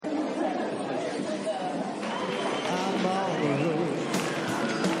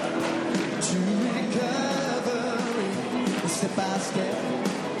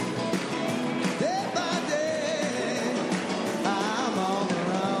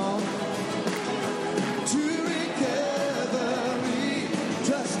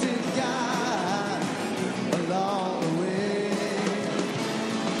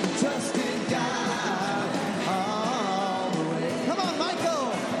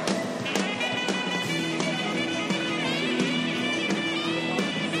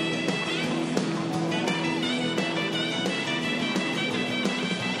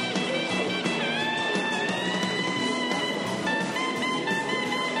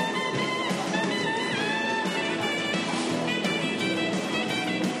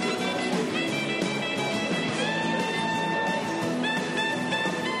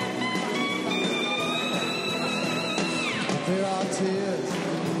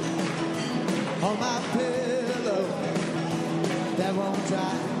on my pillow that won't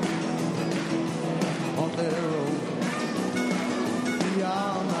dry on the road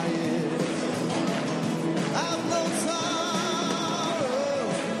beyond my ears. I've known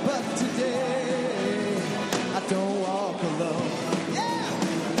sorrow, but today I don't walk alone. Yeah,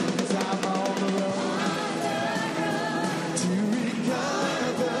 'cause I'm on the road to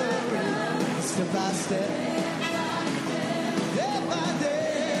recovery, step by step.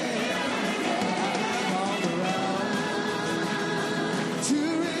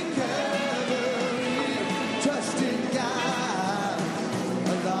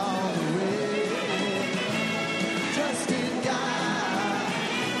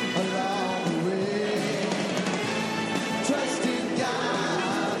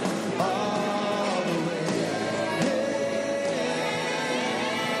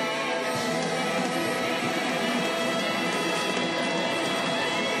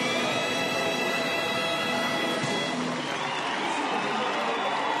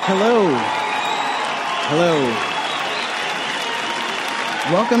 Hello.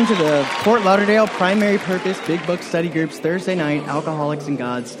 Welcome to the Fort Lauderdale Primary Purpose Big Book Study Group's Thursday night Alcoholics and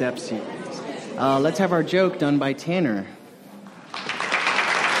God Step series. Let's have our joke done by Tanner.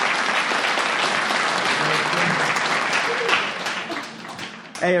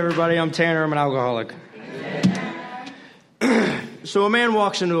 Hey everybody, I'm Tanner. I'm an alcoholic. So a man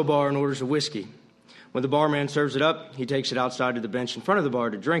walks into a bar and orders a whiskey. When the barman serves it up, he takes it outside to the bench in front of the bar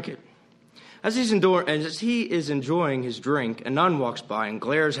to drink it. As he is enjoying his drink, a nun walks by and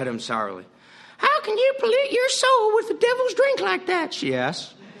glares at him sourly. "How can you pollute your soul with the devil's drink like that?" she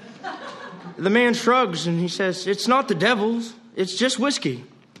asks. The man shrugs and he says, "It's not the devil's, it's just whiskey."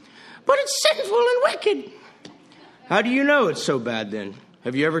 "But it's sinful and wicked." "How do you know it's so bad then?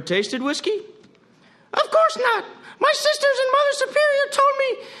 Have you ever tasted whiskey?" "Of course not. My sisters and Mother Superior told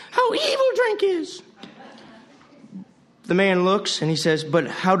me how evil drink is." The man looks and he says, "But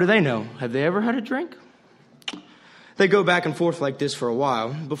how do they know? Have they ever had a drink?" They go back and forth like this for a while.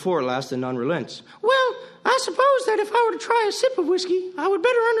 Before at last the nun relents. "Well, I suppose that if I were to try a sip of whiskey, I would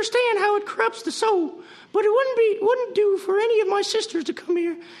better understand how it corrupts the soul. But it wouldn't do for any of my sisters to come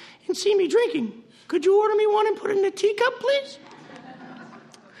here and see me drinking. Could you order me one and put it in a teacup, please?"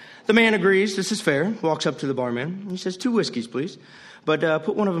 The man agrees. This is fair. Walks up to the barman. He says, "2 whiskeys, please. But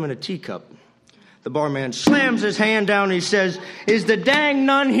put one of them in a teacup." The barman slams his hand down and he says, "Is the dang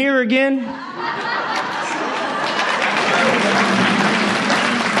nun here again?"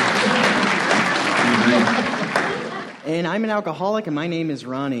 And I'm an alcoholic, and my name is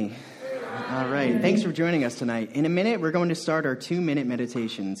Ronnie. All right, thanks for joining us tonight. In a minute, we're going to start our 2-minute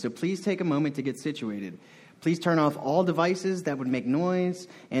meditation, so please take a moment to get situated. Please turn off all devices that would make noise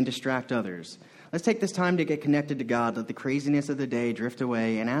and distract others. Let's take this time to get connected to God, let the craziness of the day drift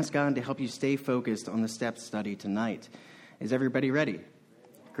away, and ask God to help you stay focused on the step study tonight. Is everybody ready?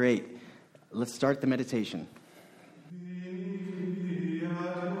 Great. Let's start the meditation.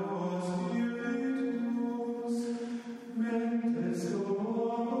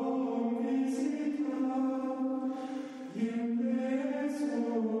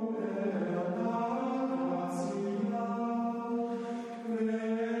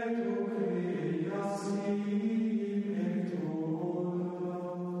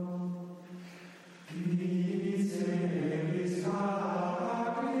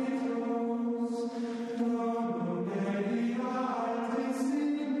 Oh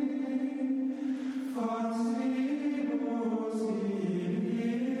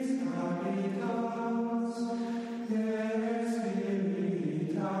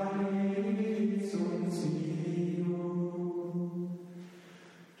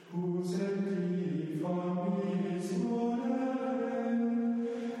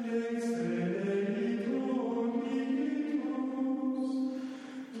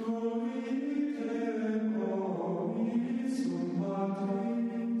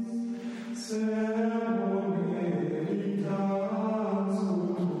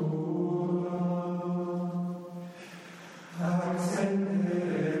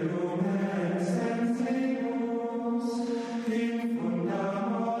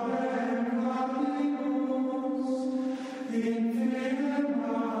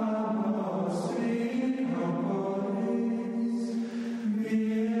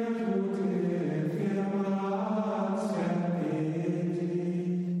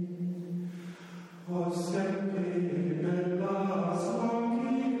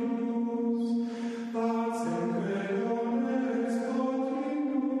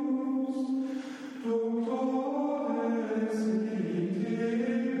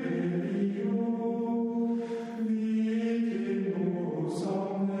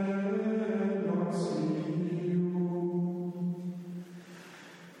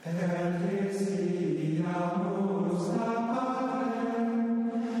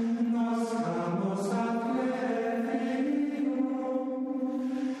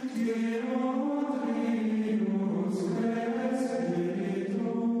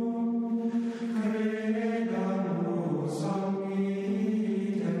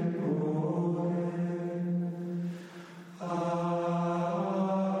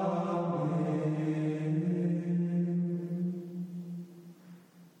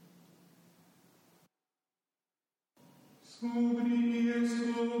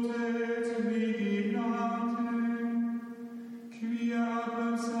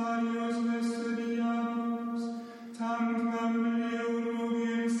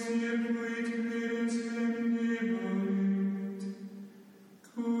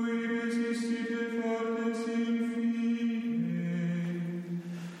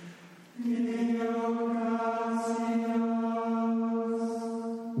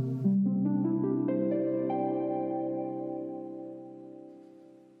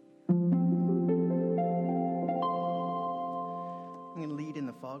going to lead in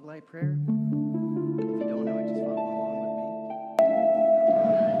the fog light prayer. If you don't know it, just follow along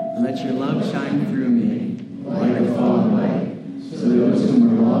with me. Let your love shine through me like a fog light, so those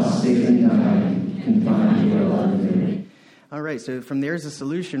whom are lost, safe, and dying can find your love through me. All right, so from There's a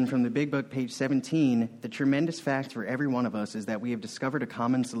Solution from the Big Book, page 17, the tremendous fact for every one of us is that we have discovered a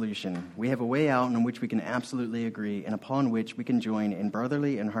common solution. We have a way out on which we can absolutely agree and upon which we can join in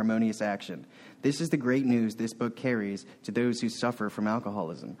brotherly and harmonious action. This is the great news this book carries to those who suffer from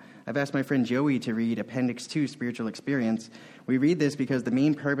alcoholism. I've asked my friend Joey to read Appendix 2, Spiritual Experience. We read this because the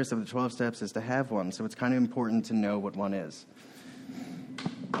main purpose of the 12 steps is to have one, so it's kind of important to know what one is.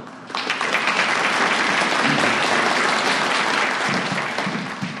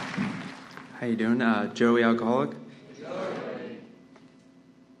 How you doing? Joey, alcoholic.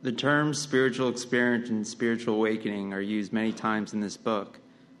 The terms spiritual experience and spiritual awakening are used many times in this book,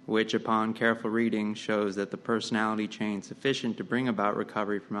 which, upon careful reading, shows that the personality change sufficient to bring about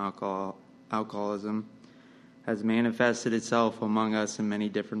recovery from alcoholism has manifested itself among us in many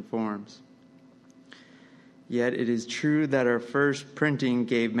different forms. Yet it is true that our first printing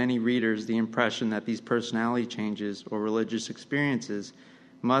gave many readers the impression that these personality changes or religious experiences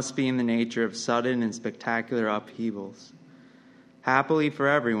must be in the nature of sudden and spectacular upheavals. Happily for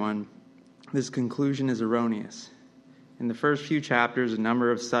everyone, this conclusion is erroneous. In the first few chapters, a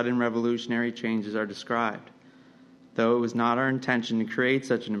number of sudden revolutionary changes are described. Though it was not our intention to create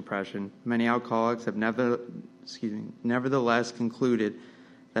such an impression, many alcoholics have nevertheless concluded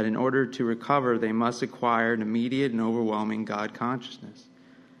that in order to recover, they must acquire an immediate and overwhelming God consciousness,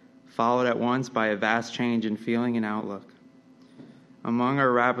 followed at once by a vast change in feeling and outlook. Among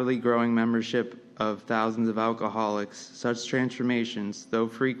our rapidly growing membership of thousands of alcoholics, such transformations, though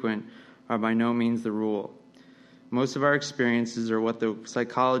frequent, are by no means the rule. Most of our experiences are what the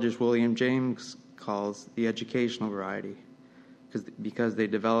psychologist William James calls the educational variety, because they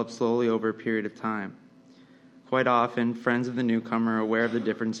develop slowly over a period of time. Quite often, friends of the newcomer are aware of the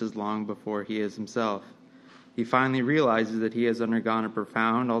differences long before he is himself. He finally realizes that he has undergone a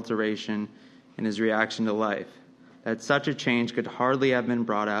profound alteration in his reaction to life, that such a change could hardly have been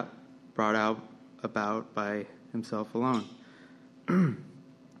brought about by himself alone.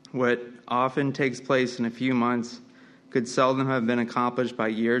 What often takes place in a few months could seldom have been accomplished by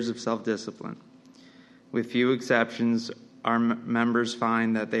years of self-discipline. With few exceptions, our members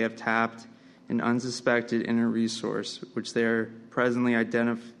find that they have tapped an unsuspected inner resource, which they presently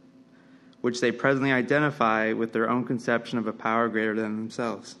identify with their own conception of a power greater than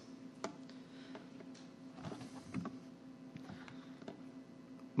themselves.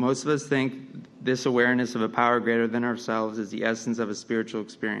 Most of us think this awareness of a power greater than ourselves is the essence of a spiritual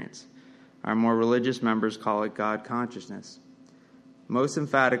experience. Our more religious members call it God consciousness. Most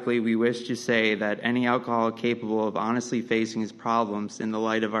emphatically, we wish to say that any alcoholic capable of honestly facing his problems in the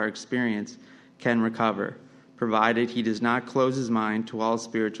light of our experience can recover, provided he does not close his mind to all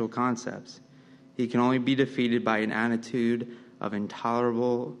spiritual concepts. He can only be defeated by an attitude of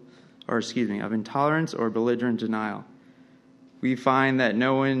intolerance or belligerent denial. We find that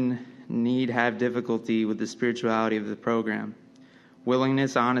no one need have difficulty with the spirituality of the program.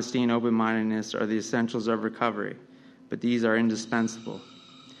 Willingness, honesty, and open-mindedness are the essentials of recovery, but these are indispensable.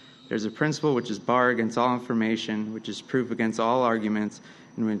 There's a principle which is bar against all information, which is proof against all arguments,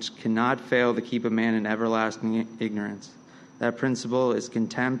 and which cannot fail to keep a man in everlasting ignorance. That principle is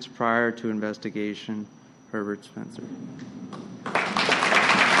contempt prior to investigation. Herbert Spencer.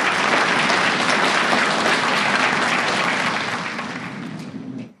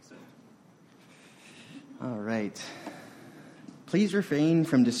 All right. Please refrain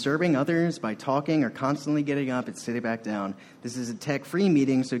from disturbing others by talking or constantly getting up and sitting back down. This is a tech-free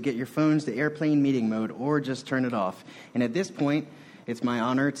meeting, so get your phones to airplane meeting mode or just turn it off. And at this point, it's my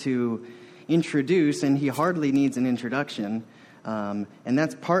honor to introduce, and he hardly needs an introduction, and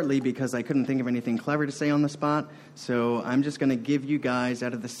that's partly because I couldn't think of anything clever to say on the spot, so I'm just going to give you guys,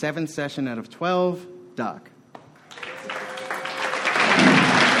 out of the 7th session out of 12, Docc.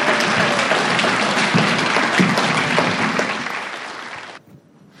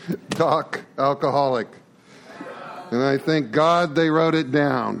 Docc, alcoholic. And I thank God they wrote it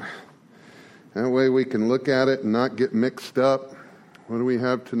down. That way we can look at it and not get mixed up. What do we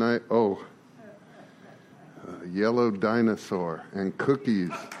have tonight? Oh, a yellow dinosaur and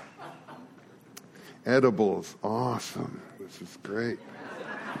cookies. Edibles. Awesome. This is great.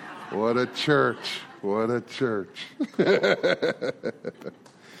 What a church. What a church.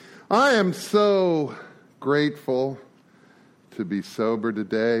 I am so grateful to be sober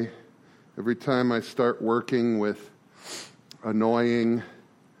today. Every time I start working with annoying,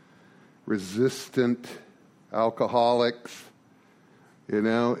 resistant alcoholics, You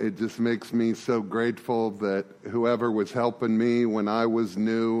know, it just makes me so grateful that whoever was helping me when I was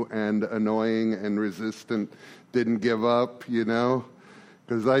new and annoying and resistant didn't give up, you know,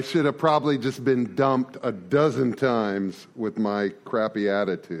 because I should have probably just been dumped a dozen times with my crappy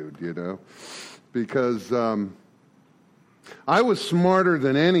attitude, you know, because I was smarter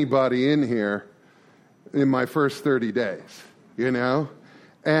than anybody in here in my first 30 days, you know,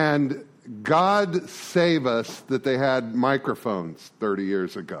 and God save us that they had microphones 30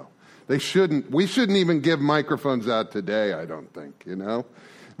 years ago. We shouldn't even give microphones out today, I don't think, you know.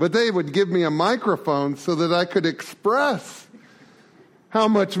 But they would give me a microphone so that I could express how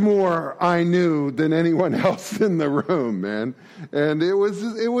much more I knew than anyone else in the room, man. And it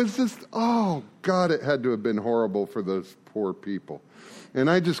was just, oh, God, it had to have been horrible for those poor people. And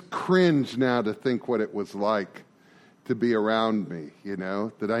I just cringe now to think what it was like to be around me, you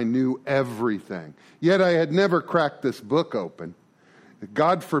know, that I knew everything. Yet I had never cracked this book open.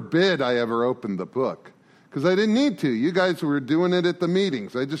 God forbid I ever opened the book, because I didn't need to. You guys were doing it at the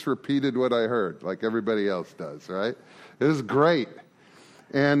meetings. I just repeated what I heard, like everybody else does, right? It was great.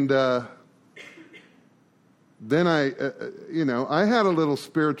 And then I had a little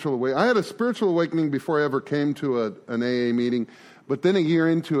spiritual awakening. I had a spiritual awakening before I ever came to an AA meeting, but then a year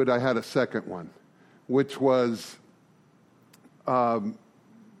into it, I had a second one, which was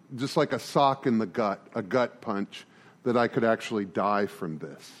just like a sock in the gut, a gut punch, that I could actually die from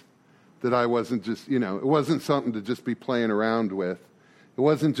this. That I wasn't just, you know, it wasn't something to just be playing around with. It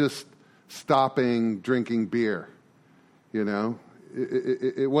wasn't just stopping drinking beer, you know.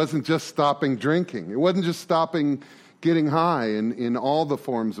 It wasn't just stopping drinking. It wasn't just stopping getting high in all the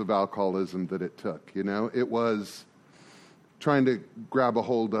forms of alcoholism that it took, you know. It was trying to grab a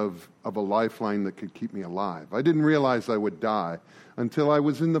hold of a lifeline that could keep me alive. I didn't realize I would die until I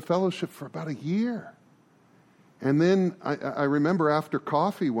was in the fellowship for about a year. And then I remember after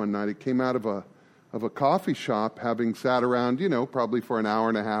coffee one night, it came out of a coffee shop, having sat around, you know, probably for an hour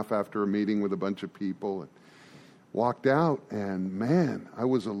and a half after a meeting with a bunch of people, and walked out, and man, I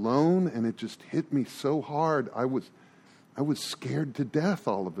was alone, and it just hit me so hard. I was scared to death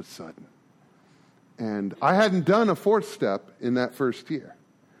all of a sudden. And I hadn't done a fourth step in that first year,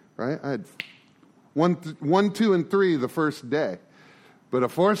 right? I had 1, 2, and 3 the first day. But a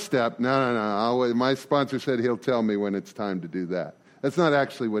fourth step, no. My sponsor said he'll tell me when it's time to do that. That's not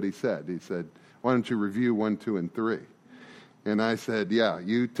actually what he said. He said, why don't you review 1, 2, and 3? And I said, yeah,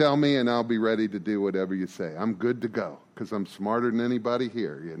 you tell me and I'll be ready to do whatever you say. I'm good to go because I'm smarter than anybody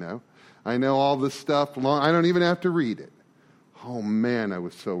here, you know. I know all this stuff. I don't even have to read it. Oh, man, I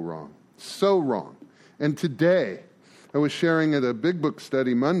was so wrong. So wrong. And today, I was sharing at a Big Book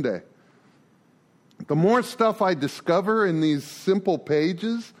study Monday. The more stuff I discover in these simple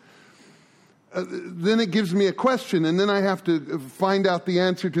pages, then it gives me a question, and then I have to find out the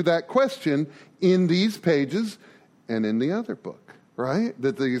answer to that question in these pages and in the other book, right?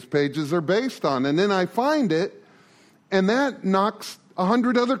 That these pages are based on. And then I find it, and that knocks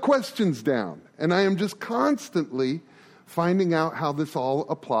 100 other questions down. And I am just constantly finding out how this all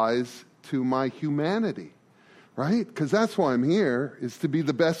applies to my humanity, right? Because that's why I'm here, is to be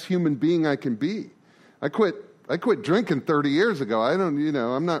the best human being I can be. I quit drinking 30 years ago.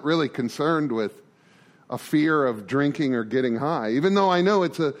 I'm not really concerned with a fear of drinking or getting high, even though I know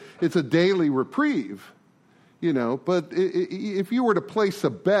it's a daily reprieve, you know. But if you were to place a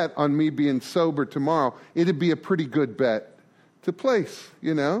bet on me being sober tomorrow, it'd be a pretty good bet to place,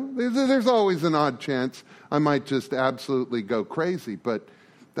 you know. There's always an odd chance I might just absolutely go crazy, but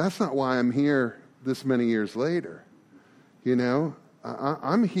that's not why I'm here this many years later, you know.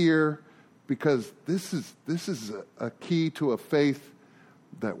 I'm here because this is a key to a faith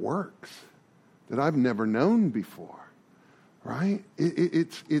that works, that I've never known before, right? And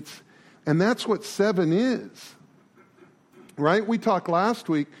that's what 7 is, right? We talked last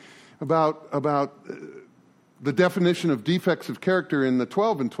week about the definition of defects of character in the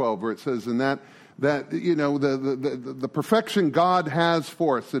 12 and 12, where it says in that you know, the perfection God has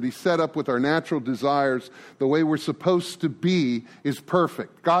for us, that He set up with our natural desires, the way we're supposed to be, is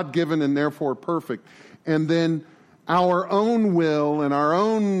perfect, God-given and therefore perfect. And then our own will and our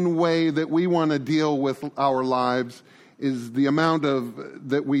own way that we want to deal with our lives is the amount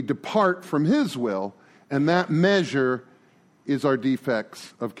that we depart from His will, and that measure is our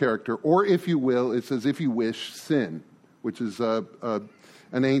defects of character. Or if you will, it says, if you wish, sin, which is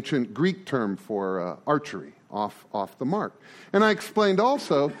an ancient Greek term for archery, off the mark. And I explained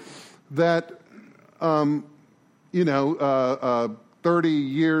also that, 30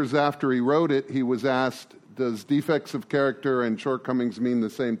 years after he wrote it, he was asked, does defects of character and shortcomings mean the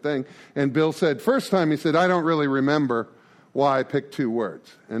same thing? And Bill said, first time he said, I don't really remember why I picked two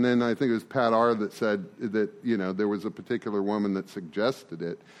words. And then I think it was Pat R. that said that, there was a particular woman that suggested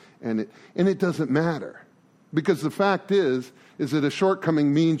it. And it doesn't matter. Because the fact is that a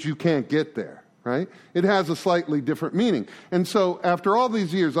shortcoming means you can't get there, right? It has a slightly different meaning. And so after all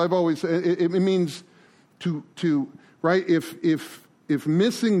these years, I've always, it means to right, if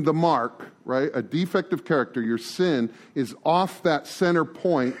missing the mark, right, a defective character, your sin, is off that center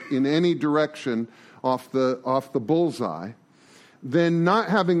point in any direction, off the bullseye, then not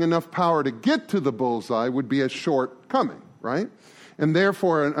having enough power to get to the bullseye would be a shortcoming, right? And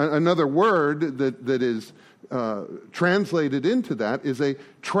therefore, another word that is translated into that is a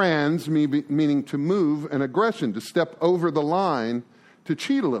trans, meaning to move, and aggression, to step over the line, to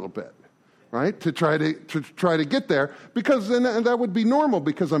cheat a little bit, right? To try to get there, because then that would be normal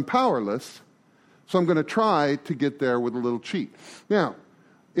because I'm powerless. So I'm going to try to get there with a little cheat. Now,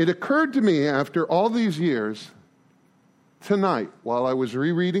 it occurred to me after all these years, tonight, while I was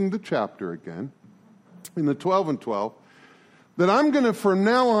rereading the chapter again, in the 12 and 12, that I'm going to from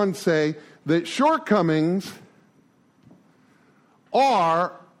now on say that shortcomings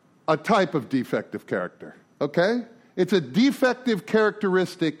are a type of defective character, okay? It's a defective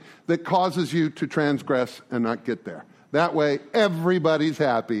characteristic that causes you to transgress and not get there. That way, everybody's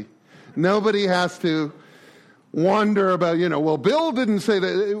happy. Nobody has to wonder about, well, Bill didn't say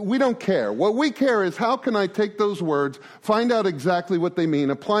that. We don't care. What we care is how can I take those words, find out exactly what they mean,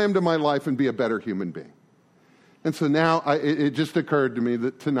 apply them to my life, and be a better human being. And so now it just occurred to me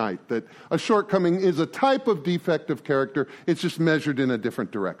that tonight that a shortcoming is a type of defective character. It's just measured in a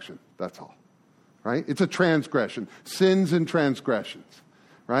different direction. That's all. Right? It's a transgression. Sins and transgressions.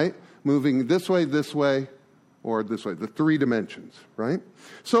 Right? Moving this way, or this way. The three dimensions. Right?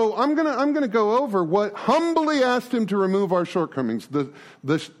 So I'm gonna go over what humbly asked him to remove our shortcomings.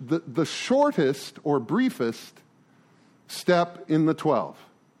 The shortest or briefest step in the 12.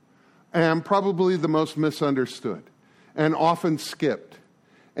 And probably the most misunderstood. And often skipped.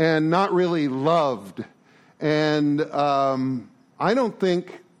 And not really loved. And I don't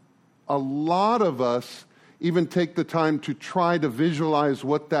think a lot of us even take the time to try to visualize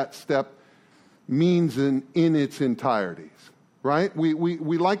what that step means in its entireties, right?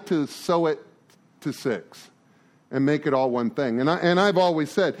 We like to sew it to 6 and make it all one thing. And I've always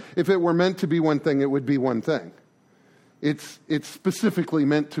said, if it were meant to be one thing, it would be one thing. It's specifically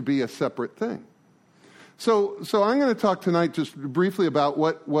meant to be a separate thing. So I'm going to talk tonight just briefly about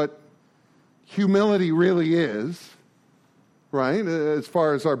what humility really is, right, as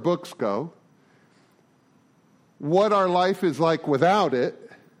far as our books go, what our life is like without it,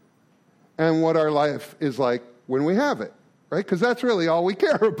 and what our life is like when we have it, right? Because that's really all we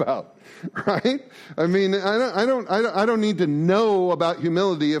care about, right? I mean, I don't need to know about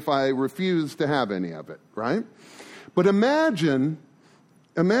humility if I refuse to have any of it, right? But imagine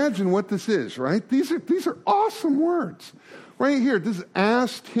what this is, right? These are awesome words, right here. This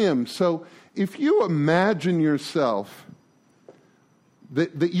asked him. So if you imagine yourself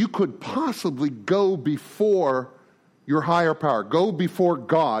that you could possibly go before your higher power, go before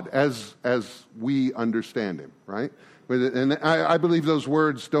God as we understand him, right? And I believe those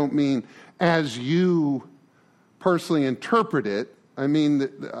words don't mean as you personally interpret it. I mean,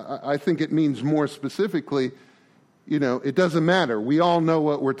 I think it means more specifically, it doesn't matter. We all know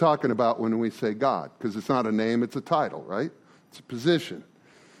what we're talking about when we say God, because it's not a name, it's a title, right? It's a position.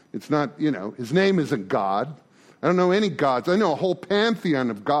 It's not, his name isn't God. I don't know any gods. I know a whole pantheon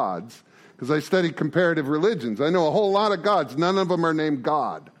of gods because I studied comparative religions. I know a whole lot of gods. None of them are named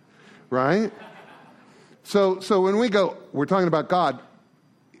God, right? So when we're talking about God,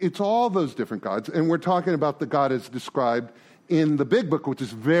 it's all those different gods, and we're talking about the God as described in the big book, which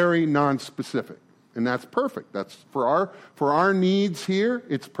is very non-specific, and that's perfect. That's for our needs here.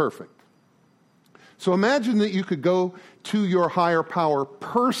 It's perfect. So imagine that you could go to your higher power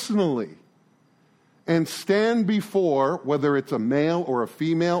personally and stand before, whether it's a male or a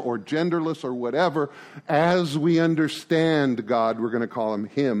female or genderless or whatever, as we understand God, we're going to call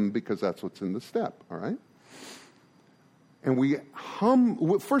him because that's what's in the step, all right? And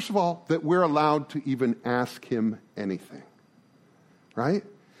first of all, that we're allowed to even ask him anything, right?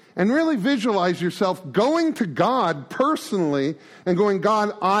 And really visualize yourself going to God personally and going,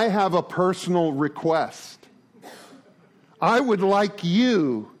 God, I have a personal request. I would like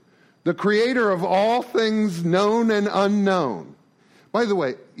you, the creator of all things known and unknown. By the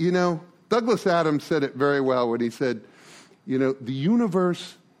way, Douglas Adams said it very well when he said, the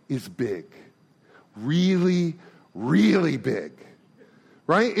universe is big, really, really big,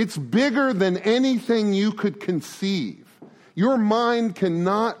 right? It's bigger than anything you could conceive. Your mind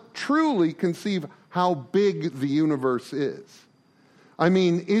cannot truly conceive how big the universe is. I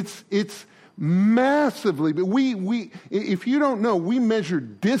mean, it's massively big. If you don't know, we measure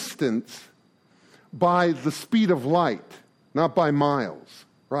distance by the speed of light, not by miles,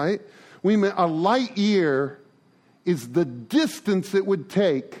 right? A light year is the distance it would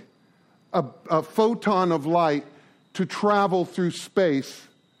take a photon of light to travel through space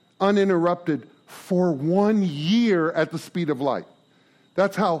uninterrupted for 1 year at the speed of light.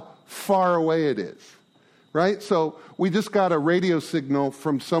 That's how far away it is, right? So we just got a radio signal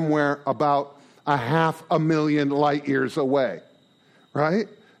from somewhere about 500,000 light years away, right?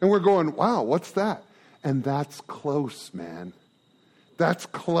 And we're going, wow, what's that? And that's close, man. That's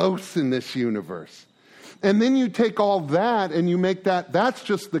close in this universe. And then you take all that and you make that's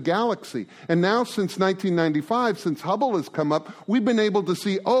just the galaxy. And now since 1995, since Hubble has come up, we've been able to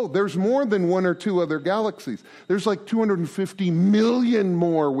see, there's more than one or two other galaxies. There's like 250 million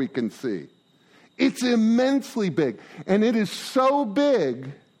more we can see. It's immensely big. And it is so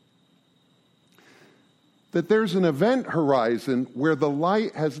big that there's an event horizon where the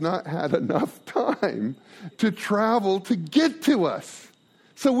light has not had enough time to travel to get to us.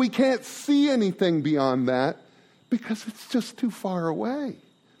 So we can't see anything beyond that because it's just too far away.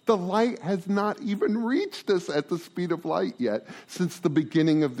 The light has not even reached us at the speed of light yet since the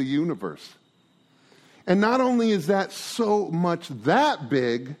beginning of the universe. And not only is that so much that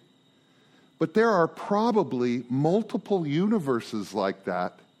big, but there are probably multiple universes like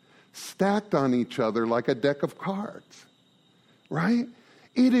that stacked on each other like a deck of cards, right?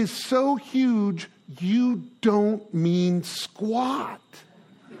 It is so huge, you don't mean squat.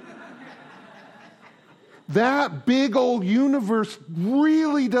 That big old universe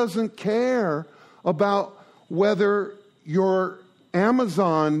really doesn't care about whether your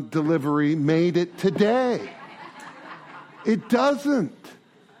Amazon delivery made it today. It doesn't,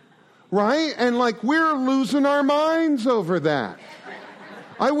 right? And we're losing our minds over that.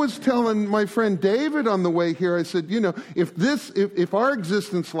 I was telling my friend David on the way here, I said, if our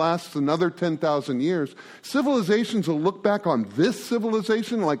existence lasts another 10,000 years, civilizations will look back on this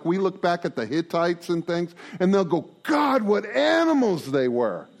civilization like we look back at the Hittites and things, and they'll go, God, what animals they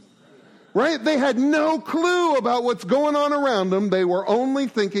were. Right? They had no clue about what's going on around them. They were only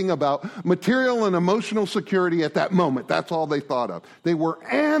thinking about material and emotional security at that moment. That's all they thought of. They were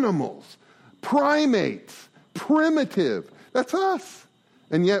animals, primates, primitive. That's us.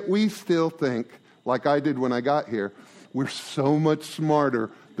 And yet we still think, like I did when I got here, we're so much smarter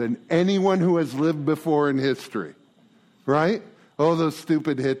than anyone who has lived before in history. Right? Oh, those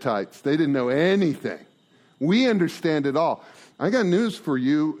stupid Hittites. They didn't know anything. We understand it all. I got news for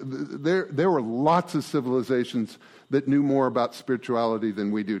you. There were lots of civilizations that knew more about spirituality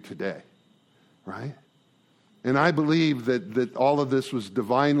than we do today. Right? And I believe that all of this was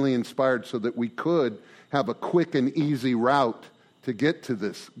divinely inspired so that we could have a quick and easy route to get to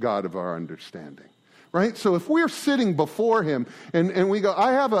this God of our understanding, right? So if we're sitting before him and we go,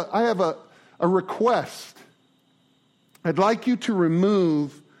 I have a request. I'd like you to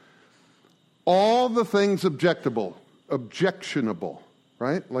remove all the things objectionable,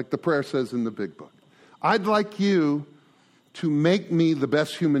 right? Like the prayer says in the big book. I'd like you to make me the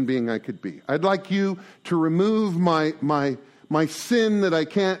best human being I could be. I'd like you to remove my sin that I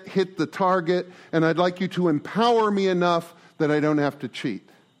can't hit the target, and I'd like you to empower me enough that I don't have to cheat,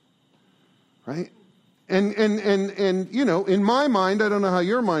 right? And in my mind, I don't know how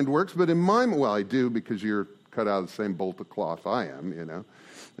your mind works, but I do because you're cut out of the same bolt of cloth I am,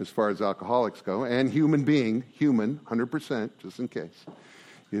 as far as alcoholics go, and human, 100%, just in case,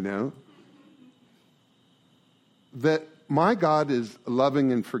 that my God is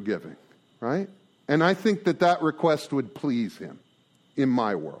loving and forgiving, right? And I think that request would please him in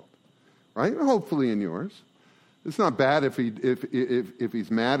my world, right? And hopefully in yours. It's not bad if he's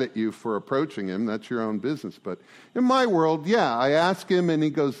mad at you for approaching him. That's your own business. But in my world, I ask him and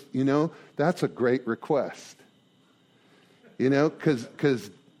he goes, that's a great request. Because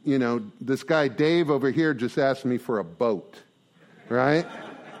this guy Dave over here just asked me for a boat, right?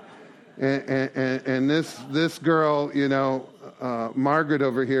 and this girl, Margaret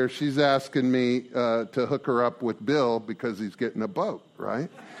over here, she's asking me to hook her up with Bill because he's getting a boat, right?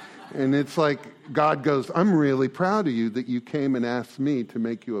 And it's like God goes, I'm really proud of you that you came and asked me to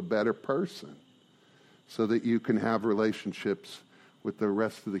make you a better person so that you can have relationships with the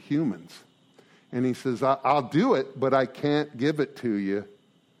rest of the humans. And he says, I'll do it, but I can't give it to you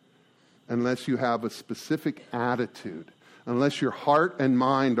unless you have a specific attitude, unless your heart and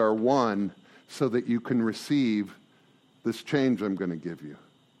mind are one so that you can receive this change I'm going to give you,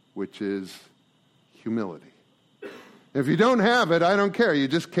 which is humility. If you don't have it, I don't care. You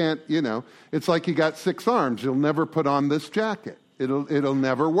just can't, it's like you got 6 arms. You'll never put on this jacket. It'll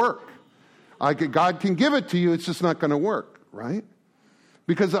never work. God can give it to you, it's just not going to work, right?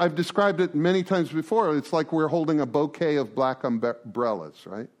 Because I've described it many times before. It's like we're holding a bouquet of black umbrellas,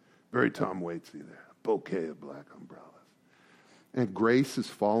 right? Very Tom Waitsy there. A bouquet of black umbrellas. And grace is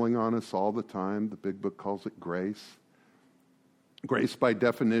falling on us all the time. The big book calls it grace. Grace, by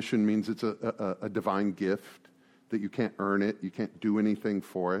definition, means it's a divine gift, that you can't earn it. You can't do anything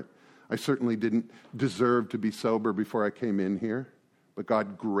for it. I certainly didn't deserve to be sober before I came in here, but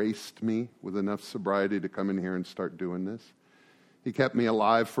God graced me with enough sobriety to come in here and start doing this. He kept me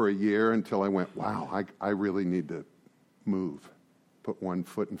alive for a year until I went, wow, I really need to move, put one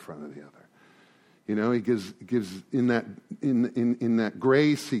foot in front of the other. He gives in that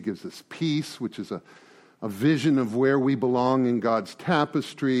grace, he gives us peace, which is a vision of where we belong in God's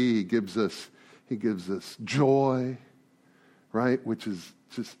tapestry. He gives us joy, right? Which is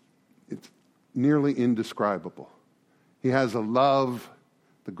just, it's nearly indescribable. He has a love,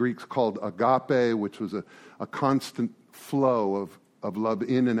 the Greeks called agape, which was a constant flow of love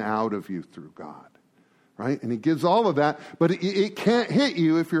in and out of you through God, right? And he gives all of that, but it can't hit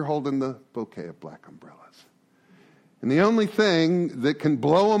you if you're holding the bouquet of black umbrellas. And the only thing that can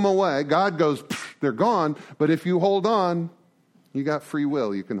blow them away, God goes, they're gone, but if you hold on, you got free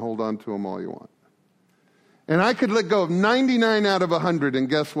will. You can hold on to them all you want. And I could let go of 99 out of 100, and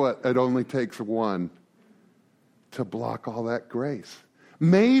guess what? It only takes one to block all that grace.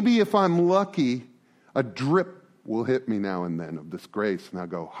 Maybe if I'm lucky, a drip will hit me now and then of this grace, and I'll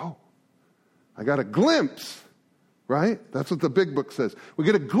go, oh, I got a glimpse, right? That's what the big book says. We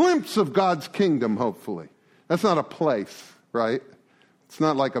get a glimpse of God's kingdom, hopefully. That's not a place, right? It's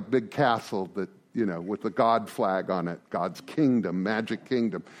not like a big castle that, with the God flag on it, God's kingdom, magic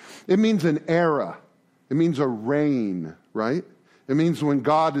kingdom. It means an era. It means a reign, right? It means when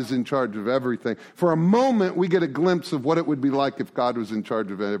God is in charge of everything. For a moment, we get a glimpse of what it would be like if God was in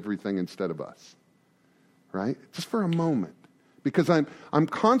charge of everything instead of us, right? Just for a moment. Because I'm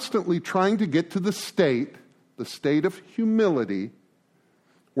constantly trying to get to the state of humility,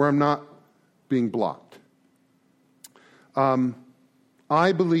 where I'm not being blocked.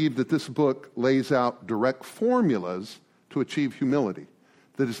 I believe that this book lays out direct formulas to achieve humility.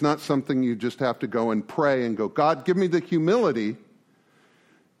 That it's not something you just have to go and pray and go, God, give me the humility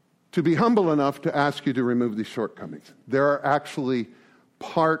to be humble enough to ask you to remove these shortcomings. There are actually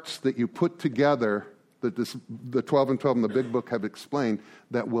parts that you put together that the 12 and 12 in the big book have explained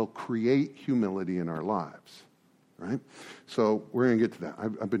that will create humility in our lives, right? So we're going to get to that.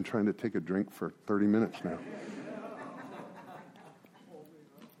 I've been trying to take a drink for 30 minutes now.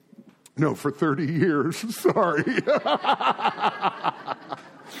 No, for 30 years. Sorry.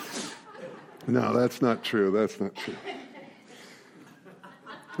 No, that's not true. That's not true.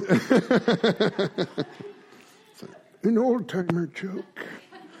 It's an old-timer joke.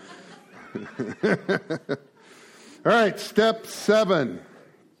 All right, step 7.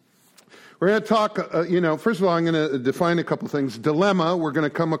 We're going to talk, first of all, I'm going to define a couple things. Dilemma, we're going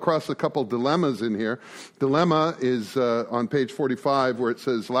to come across a couple dilemmas in here. Dilemma is on page 45 where it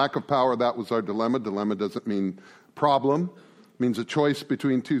says, lack of power, that was our dilemma. Dilemma doesn't mean problem. It means a choice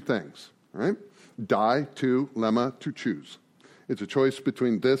between two things, right? Die, to, lemma, to choose. It's a choice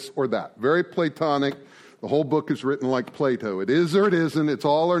between this or that. Very Platonic. The whole book is written like Plato. It is or it isn't. It's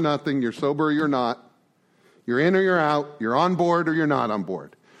all or nothing. You're sober or you're not. You're in or you're out. You're on board or you're not on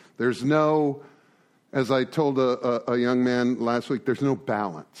board. There's no, as I told a young man last week, there's no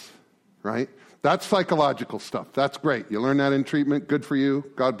balance, right? That's psychological stuff. That's great. You learn that in treatment. Good for you.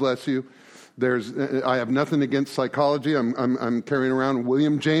 God bless you. I have nothing against psychology. I'm carrying around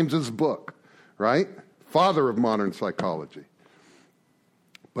William James's book, right? Father of modern psychology.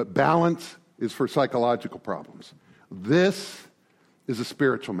 But balance is for psychological problems. This is a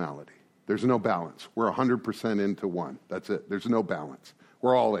spiritual malady. There's no balance. We're 100% into one. That's it. There's no balance.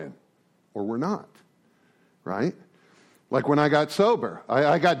 We're all in, or we're not, right? Like when I got sober,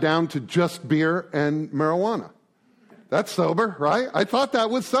 I got down to just beer and marijuana. That's sober, right? I thought that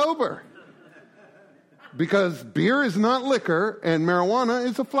was sober. Because beer is not liquor and marijuana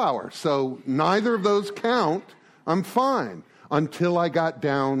is a flower. So neither of those count. I'm fine. Until I got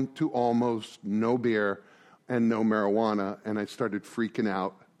down to almost no beer and no marijuana, and I started freaking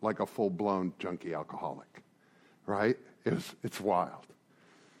out like a full-blown junkie alcoholic, right? It's wild.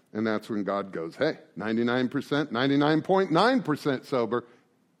 And that's when God goes, hey, 99%, 99.9% sober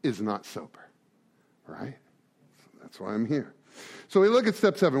is not sober, right? So that's why I'm here. So we look at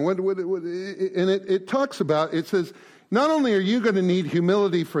step 7, and it talks about, it says, not only are you going to need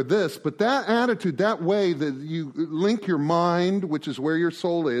humility for this, but that attitude, that way that you link your mind, which is where your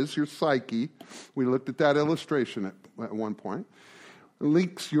soul is, your psyche. We looked at that illustration at one point.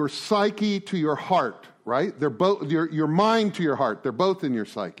 Links your psyche to your heart, right? They're both your mind to your heart. They're both in your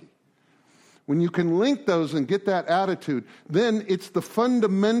psyche. When you can link those and get that attitude, then it's the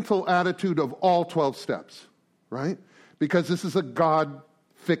fundamental attitude of all 12 steps, right? Because this is a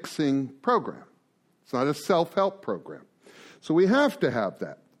God-fixing program. It's not a self-help program. So we have to have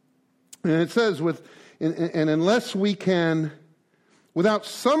that. And it says, and unless we can, without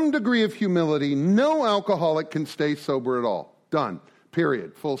some degree of humility, no alcoholic can stay sober at all. Done.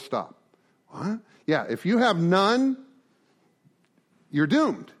 Period. Full stop. What? Yeah, if you have none, you're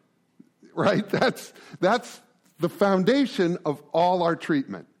doomed. Right? That's the foundation of all our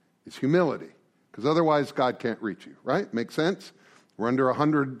treatment, is humility. Because otherwise God can't reach you. Right? Make sense? We're under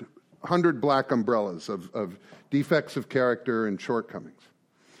 100 black umbrellas of defects of character and shortcomings.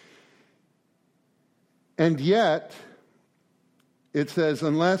 And yet, it says,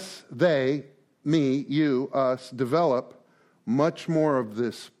 unless they, me, you, us, develop much more of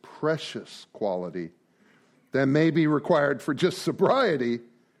this precious quality than may be required for just sobriety,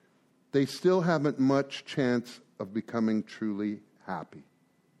 they still haven't much chance of becoming truly happy.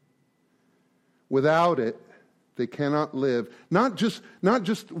 Without it, they cannot live. Not just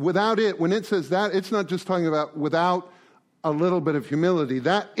without it. When it says that, it's not just talking about without a little bit of humility.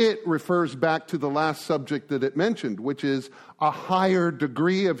 That it refers back to the last subject that it mentioned, which is a higher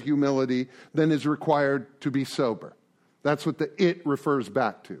degree of humility than is required to be sober. That's what the it refers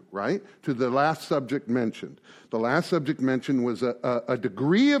back to, right? To the last subject mentioned. The last subject mentioned was a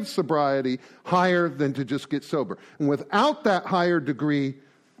degree of sobriety higher than to just get sober. And without that higher degree,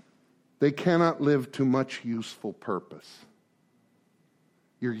 they cannot live to much useful purpose.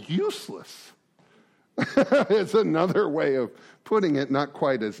 You're useless. It's another way of putting it, not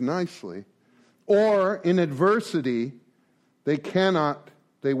quite as nicely. Or in adversity, they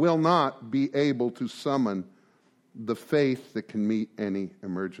will not be able to summon the faith that can meet any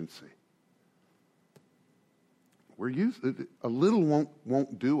emergency. A little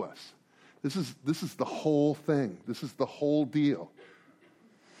won't do us. This is the whole thing. This is the whole deal.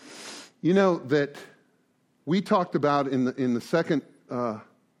 You know that we talked about in the second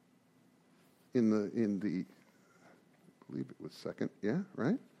in the I believe it was second, yeah,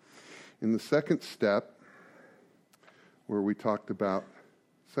 right? In the second step, where we talked about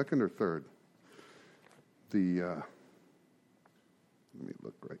second or third. Let me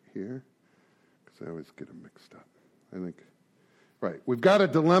look right here, because I always get them mixed up. I think, right, we've got a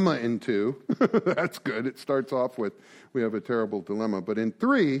dilemma in 2. That's good. It starts off with, we have a terrible dilemma. But in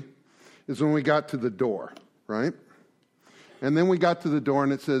 3 is when we got to the door, right? And then we got to the door,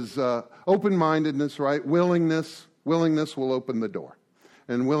 and it says open-mindedness, right? Willingness will open the door.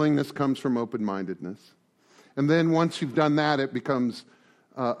 And willingness comes from open-mindedness. And then once you've done that, it becomes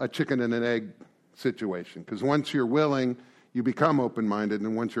a chicken and an egg situation. Because once you're willing, you become open-minded,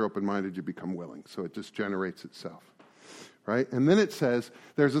 and once you're open-minded, you become willing. So it just generates itself, right? And then it says,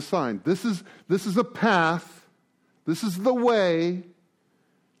 there's a sign. This is a path. This is the way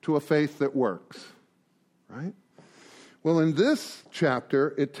to a faith that works, right? Well, in this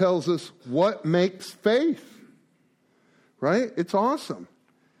chapter, it tells us what makes faith, right? It's awesome.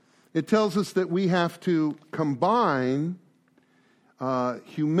 It tells us that we have to combine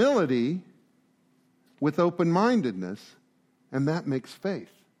humility with open-mindedness, and that makes faith.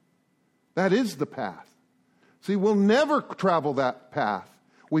 That is the path. See, we'll never travel that path.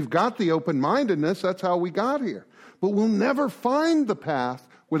 We've got the open-mindedness, that's how we got here. But we'll never find the path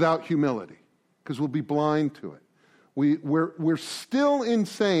without humility, because we'll be blind to it. We're still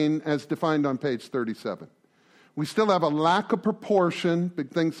insane as defined on page 37. We still have a lack of proportion. Big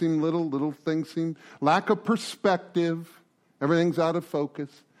things seem little things seem... Lack of perspective. Everything's out of focus.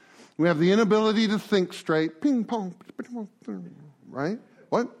 We have the inability to think straight. Ping pong. Right?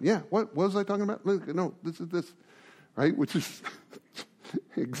 What? Yeah. What was I talking about? No, this is this. Right? Which is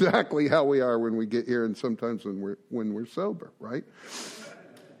exactly how we are when we get here, and sometimes when we're sober. Right?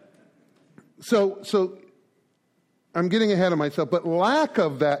 So I'm getting ahead of myself, but lack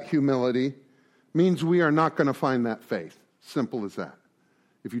of that humility means we are not going to find that faith. Simple as that.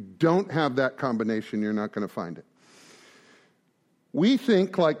 If you don't have that combination, you're not going to find it. We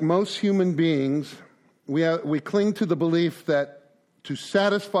think, like most human beings, we cling to the belief that to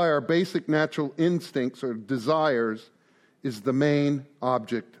satisfy our basic natural instincts or desires is the main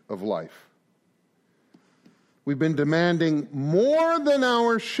object of life. We've been demanding more than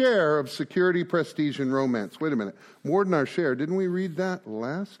our share of security, prestige, and romance. Wait a minute. More than our share. Didn't we read that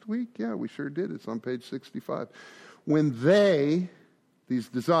last week? Yeah, we sure did. It's on page 65. When these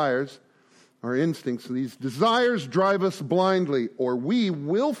desires, our instincts, these desires drive us blindly, or we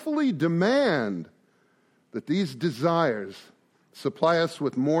willfully demand that these desires supply us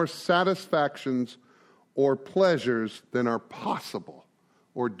with more satisfactions or pleasures than are possible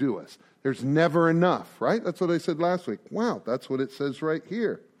or due us. There's never enough, right? That's what I said last week. Wow, that's what it says right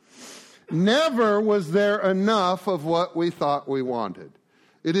here. Never was there enough of what we thought we wanted.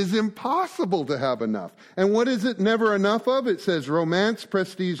 It is impossible to have enough. And what is it never enough of? It says romance,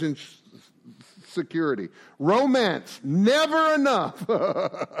 prestige, and security. Romance, never enough.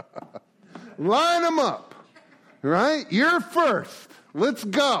 Line them up, right? You're first. Let's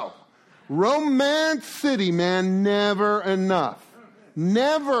go. Romance City, man, never enough.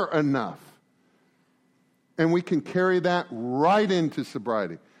 Never enough. And we can carry that right into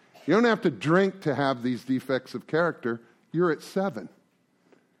sobriety. You don't have to drink to have these defects of character. You're at 7.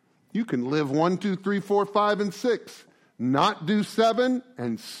 You can live 1, 2, 3, 4, 5, and 6. Not do 7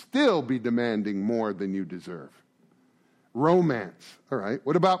 and still be demanding more than you deserve. Romance. All right.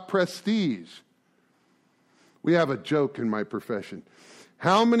 What about prestige? We have a joke in my profession.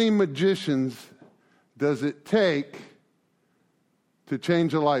 How many magicians does it take to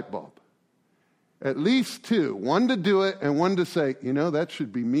change a light bulb? At least 2. One to do it and one to say, that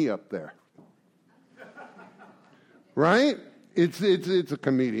should be me up there. Right? It's a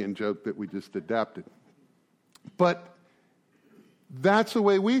comedian joke that we just adapted. But that's the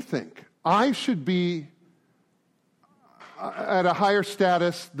way we think. I should be at a higher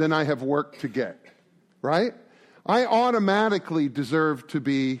status than I have worked to get. Right? I automatically deserve to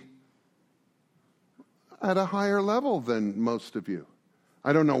be at a higher level than most of you.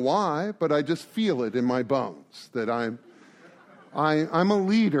 I don't know why, but I just feel it in my bones that I'm a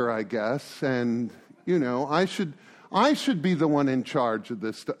leader, I guess, and I should be the one in charge of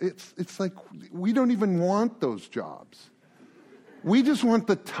this stuff. It's like we don't even want those jobs. We just want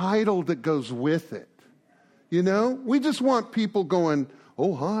the title that goes with it. We just want people going,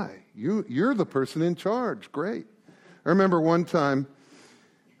 "Oh, hi, you're the person in charge." Great. I remember one time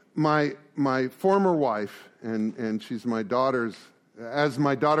my former wife, and she's my daughter's. As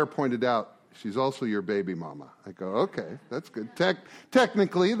my daughter pointed out, she's also your baby mama. I go, okay, that's good.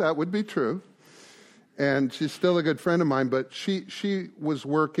 Technically, that would be true. And she's still a good friend of mine, but she was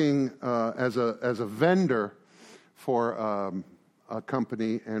working as a vendor for a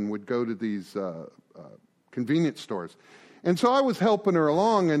company and would go to these convenience stores. And so I was helping her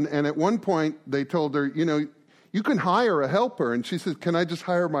along, and at one point they told her, you can hire a helper. And she said, can I just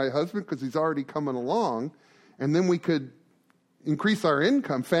hire my husband because he's already coming along, and then we could increase our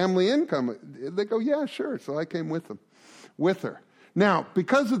income, family income. They go, yeah, sure. So I came with her. Now,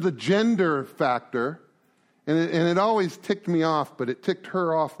 because of the gender factor, and it always ticked me off, but it ticked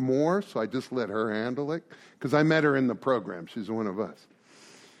her off more, so I just let her handle it, because I met her in the program. She's one of us.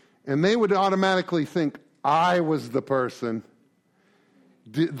 And they would automatically think I was the person,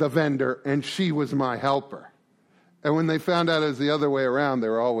 the vendor, and she was my helper. And when they found out it was the other way around, they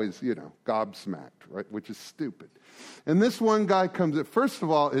were always, gobsmacked, right? Which is stupid. And this one guy comes in. First of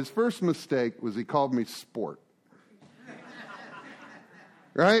all, his first mistake was he called me sport.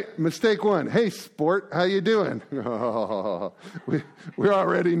 Right? Mistake 1. Hey, sport, how you doing? Oh, we're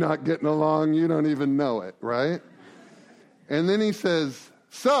already not getting along. You don't even know it, right? And then he says,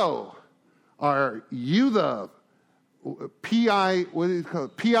 so, are you the what do you call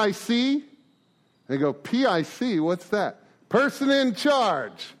it? PIC? They go, PIC, what's that? Person in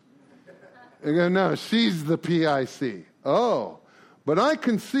charge. They go, no, she's the PIC. Oh, but I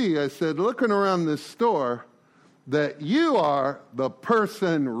can see, I said, looking around this store, that you are the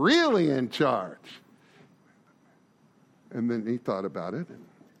person really in charge. And then he thought about it.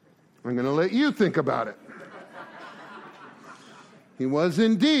 I'm going to let you think about it. He was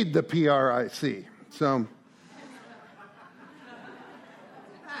indeed the PRIC. So...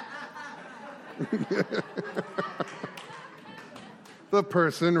 the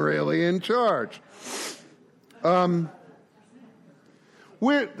person really in charge.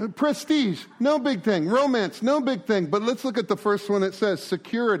 Prestige, no big thing. Romance, no big thing. But let's look at the first one. It says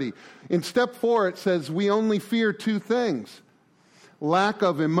security. In step 4, it says we only fear 2 things: lack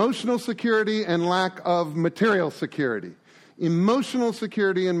of emotional security and lack of material security. Emotional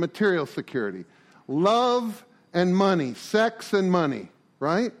security and material security. Love and money. Sex and money,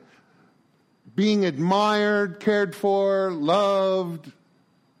 right? Being admired, cared for, loved,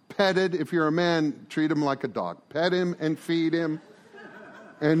 petted. If you're a man, treat him like a dog. Pet him and feed him.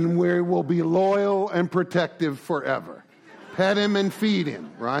 and we will be loyal and protective forever. Pet him and feed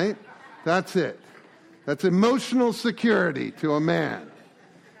him, right? That's it. That's emotional security to a man.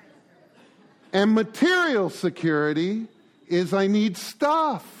 And material security is I need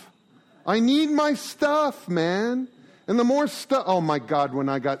stuff. I need my stuff, man. And the more stuff, oh my God, when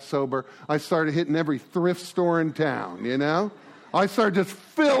I got sober, I started hitting every thrift store in town, you know? I started just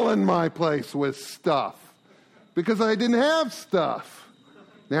filling my place with stuff because I didn't have stuff.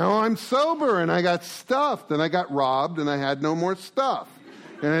 Now I'm sober and I got stuff. Then I got robbed and I had no more stuff.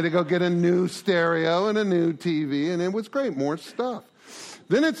 And I had to go get a new stereo and a new TV, and it was great, more stuff.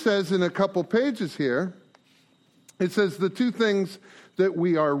 Then it says in a couple pages here, it says the two things that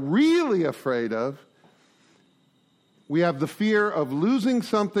we are really afraid of. We have the fear of losing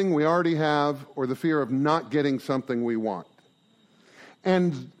something we already have, or the fear of not getting something we want.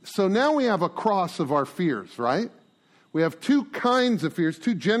 And so now we have a cross of our fears, right? We have two kinds of fears,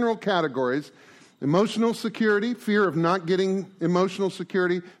 two general categories. Emotional security, fear of not getting emotional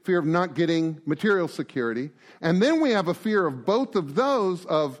security, fear of not getting material security. And then we have a fear of both of those,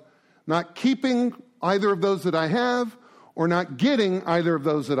 of not keeping either of those that I have or not getting either of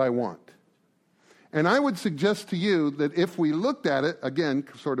those that I want. And I would suggest to you that if we looked at it, again,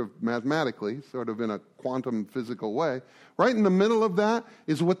 sort of mathematically, sort of in a quantum physical way, right in the middle of that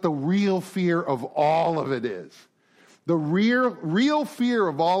is what the real fear of all of it is. The real fear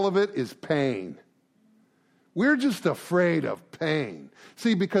of all of it is pain. We're just afraid of pain.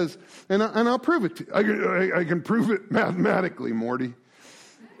 See, because, and I'll prove it to you. I can prove it mathematically, Morty.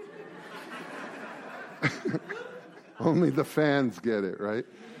 Only the fans get it, right?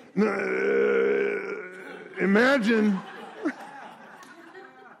 Imagine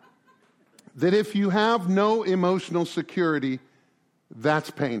that if you have no emotional security,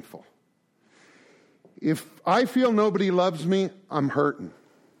 that's painful. If I feel nobody loves me, I'm hurting.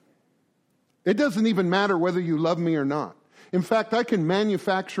 It doesn't even matter whether you love me or not. In fact, I can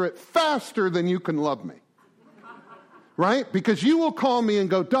manufacture it faster than you can love me. Right? Because you will call me and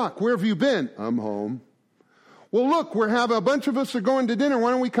go, Doc, where have you been? I'm home. Well, look, a bunch of us are going to dinner. Why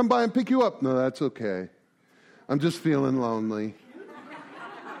don't we come by and pick you up? No, that's okay. I'm just feeling lonely.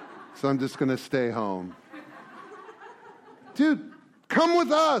 So I'm just going to stay home. Dude, come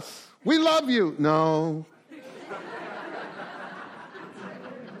with us. We love you. No.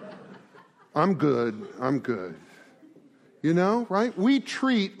 I'm good. You know, right? We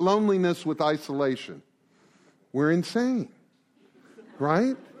treat loneliness with isolation. We're insane.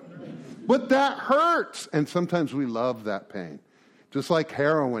 Right? But that hurts. And sometimes we love that pain. Just like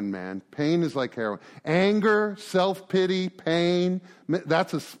heroin, man. Pain is like heroin. Anger, self-pity, pain.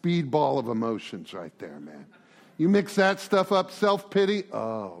 That's a speedball of emotions right there, man. You mix that stuff up, self-pity.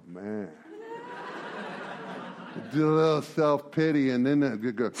 Oh, man. Do a little self-pity and then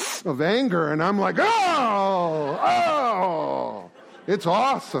of anger. And I'm like, oh. It's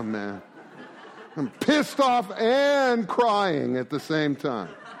awesome, man. I'm pissed off and crying at the same time.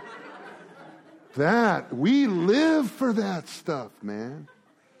 We live for that stuff, man.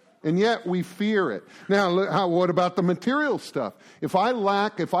 And yet we fear it. Now, what about the material stuff? If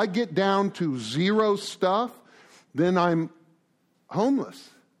I get down to zero stuff, then I'm homeless,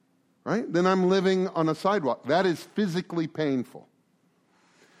 right? Then I'm living on a sidewalk. That is physically painful.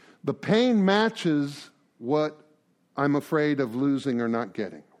 The pain matches what I'm afraid of losing or not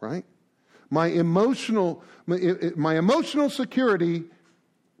getting, right? My emotional security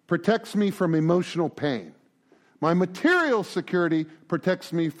protects me from emotional pain. My material security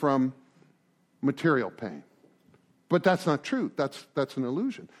protects me from material pain. But that's not true. That's an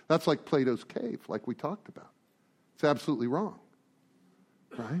illusion. That's like Plato's cave, like we talked about. It's absolutely wrong.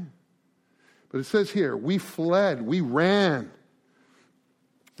 Right? But it says here, we fled, we ran.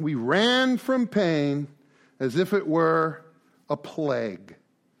 We ran from pain as if it were a plague.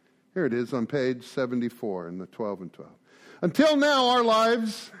 Here it is on page 74 in the 12 and 12. Until now, our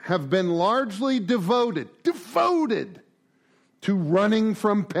lives have been largely devoted to running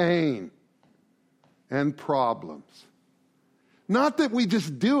from pain and problems. Not that we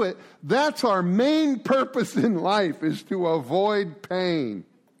just do it. That's our main purpose in life, is to avoid pain.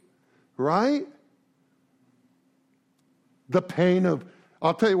 Right? The pain of,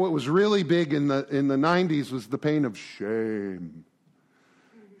 I'll tell you what was really big in the 90s was the pain of shame.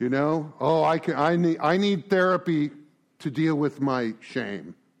 You know? Oh, I need therapy to deal with my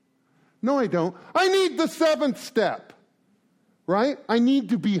shame. No, I don't. I need the 7th step. Right? I need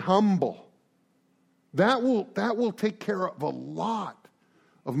to be humble. That will take care of a lot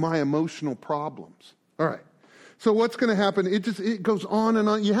of my emotional problems. All right. So what's going to happen? It goes on and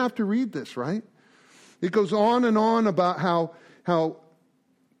on. You have to read this, right? It goes on and on about how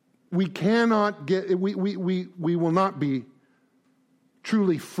we cannot get, we will not be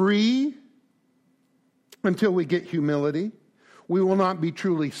truly free until we get humility. We will not be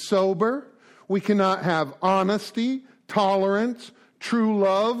truly sober. We cannot have honesty, tolerance, true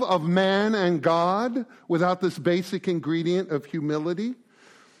love of man and God without this basic ingredient of humility.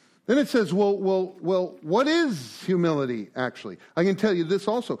 Then it says, well, what is humility actually? I can tell you this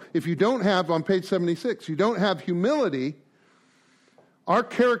also. If you don't have, on page 76, you don't have humility, our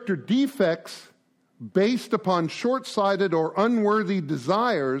character defects based upon short-sighted or unworthy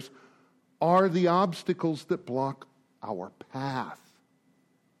desires are the obstacles that block our path.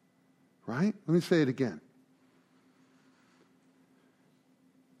 Right? Let me say it again.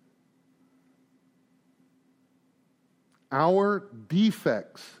 Our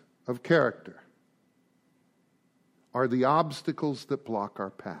defects of character are the obstacles that block our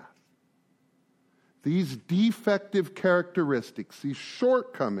path. These defective characteristics, these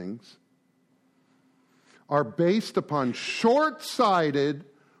shortcomings, are based upon short-sighted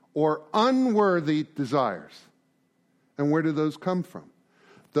or unworthy desires. And where do those come from?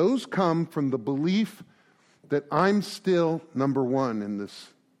 Those come from the belief that I'm still number one in this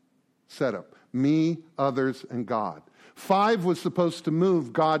setup. Me, others, and God. 5 was supposed to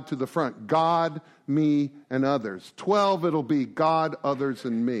move God to the front. God, me, and others. 12, it'll be God, others,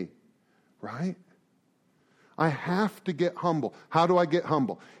 and me. Right? I have to get humble. How do I get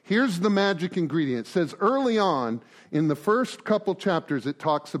humble? Here's the magic ingredient. It says early on, in the first couple chapters, it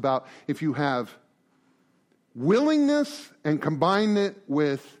talks about if you have willingness and combine it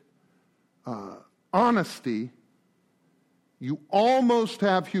with honesty, you almost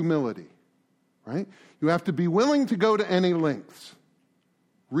have humility. Right? You have to be willing to go to any lengths.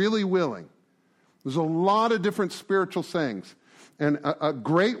 Really willing. There's a lot of different spiritual sayings. And a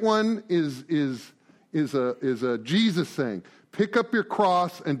great one is a Jesus saying. Pick up your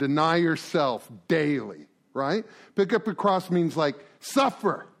cross and deny yourself daily. Right? Pick up your cross means like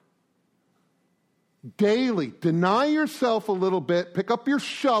suffer. Daily. Deny yourself a little bit. Pick up your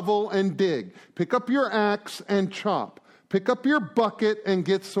shovel and dig. Pick up your axe and chop. Pick up your bucket and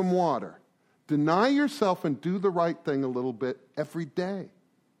get some water. Deny yourself and do the right thing a little bit every day.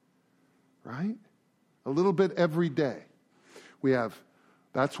 Right? A little bit every day.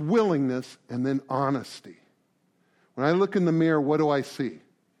 That's willingness and then honesty. When I look in the mirror, what do I see?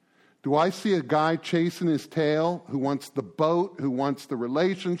 Do I see a guy chasing his tail who wants the boat, who wants the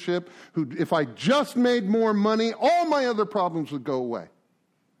relationship, who, if I just made more money, all my other problems would go away?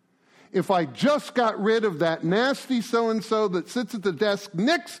 If I just got rid of that nasty so-and-so that sits at the desk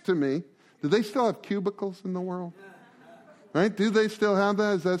next to me, do they still have cubicles in the world? Right? Do they still have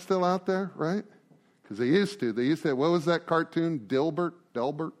that? Is that still out there? Right? Because they used to. They used to have, what was that cartoon? Delbert?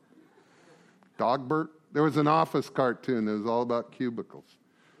 Dogbert? There was an Office cartoon that was all about cubicles.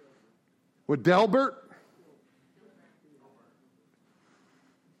 With Delbert?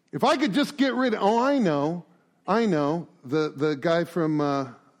 If I could just get rid of, I know, the guy from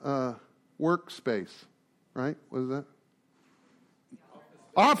Workspace, right? What is that?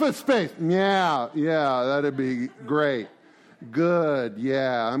 Office Space. Yeah, that'd be great. Good,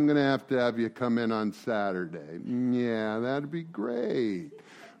 yeah, I'm going to have you come in on Saturday. Yeah, that'd be great.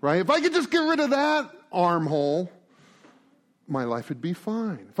 Right? If I could just get rid of that armhole, my life would be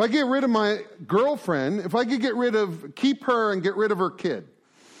fine. If I get rid of my girlfriend, if I could keep her and get rid of her kid,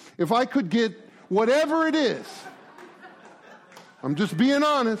 if I could get whatever it is, I'm just being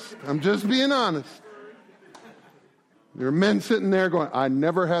honest. There are men sitting there going, I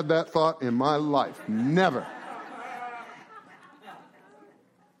never had that thought in my life. Never.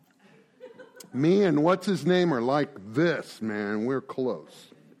 Me and what's his name are like this, man. We're close.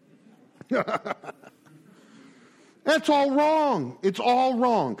 That's all wrong. It's all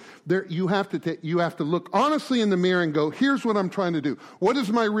wrong. You have to look honestly in the mirror and go, here's what I'm trying to do. What is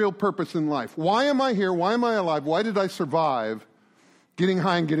my real purpose in life? Why am I here? Why am I alive? Why did I survive getting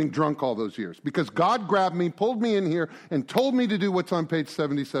high and getting drunk all those years? Because God grabbed me, pulled me in here, and told me to do what's on page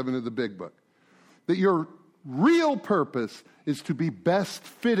 77 of the big book. That your real purpose is to be best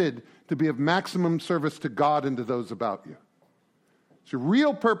fitted to be of maximum service to God and to those about you. It's your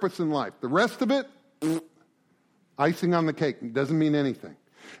real purpose in life. The rest of it, icing on the cake. It doesn't mean anything.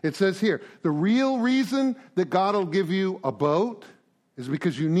 It says here, the real reason that God will give you a boat is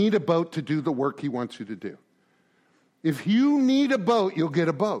because you need a boat to do the work He wants you to do. If you need a boat, you'll get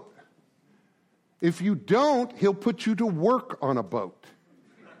a boat. If you don't, He'll put you to work on a boat.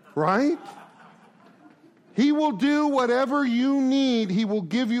 Right? He will do whatever you need. He will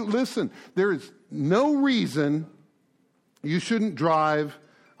give you. Listen, there is no reason you shouldn't drive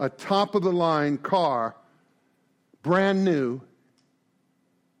a top-of-the-line car, brand new,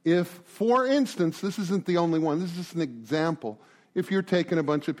 If, for instance, this isn't the only one, this is just an example, if you're taking a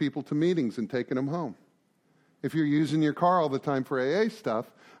bunch of people to meetings and taking them home, if you're using your car all the time for AA stuff,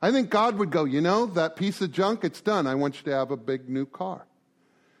 I think God would go, that piece of junk, it's done. I want you to have a big new car.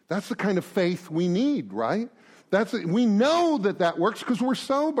 That's the kind of faith we need, right? We know that works because we're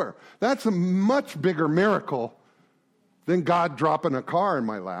sober. That's a much bigger miracle than God dropping a car in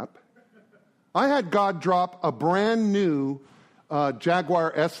my lap. I had God drop a brand new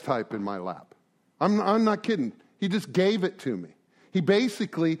Jaguar S-Type in my lap. I'm not kidding. He just gave it to me. He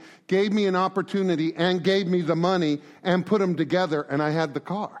basically gave me an opportunity and gave me the money and put them together, and I had the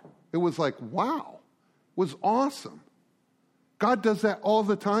car. It was like, wow. It was awesome. God does that all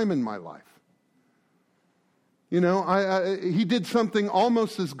the time in my life. He did something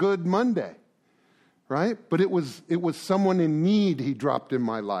almost as good Monday, right? But it was someone in need he dropped in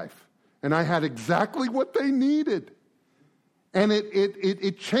my life. And I had exactly what they needed. And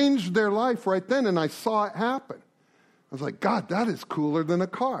it changed their life right then, and I saw it happen. I was like, God, that is cooler than a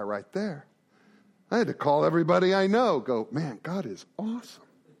car right there. I had to call everybody I know, go, man, God is awesome.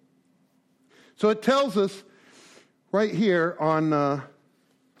 So it tells us right here on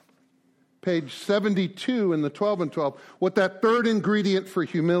page 72 in the 12 and 12 what that third ingredient for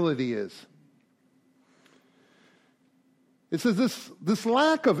humility is. It says this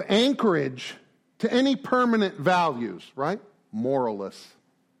lack of anchorage to any permanent values, right? Moralists.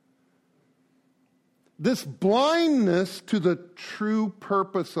 This blindness to the true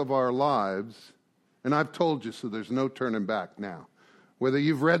purpose of our lives, and I've told you, so there's no turning back now. Whether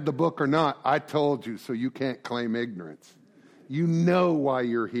you've read the book or not, I told you, so you can't claim ignorance. You know why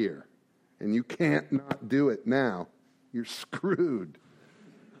you're here, and you can't not do it now. You're screwed.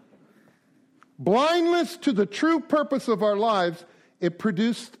 Blindness to the true purpose of our lives, it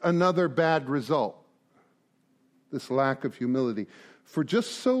produced another bad result. This lack of humility. For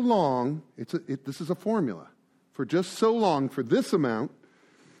just so long, this is a formula. For just so long, for this amount,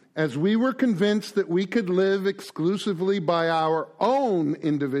 as we were convinced that we could live exclusively by our own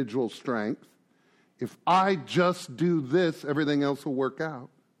individual strength, if I just do this, everything else will work out.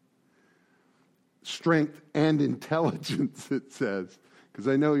 Strength and intelligence, it says. Because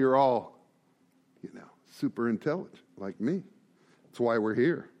I know you're all, super intelligent, like me. That's why we're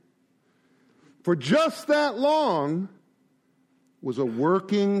here. For just that long was a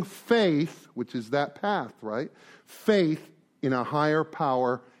working faith, which is that path, right? Faith in a higher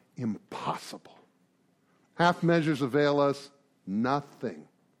power, impossible. Half measures avail us nothing.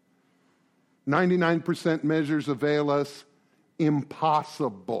 99% measures avail us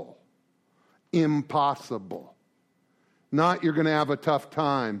impossible. Impossible. Not you're going to have a tough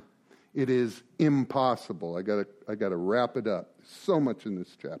time. It is impossible. I got to wrap it up. There's so much in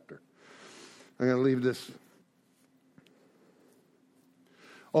this chapter. I'm going to leave this.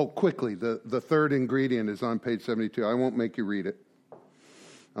 Oh, quickly, the third ingredient is on page 72. I won't make you read it.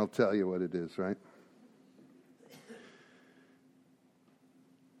 I'll tell you what it is, right?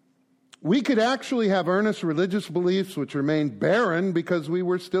 We could actually have earnest religious beliefs which remain barren because we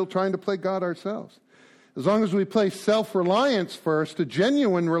were still trying to play God ourselves. As long as we place self-reliance first, a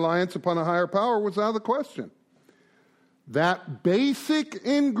genuine reliance upon a higher power was out of the question. That basic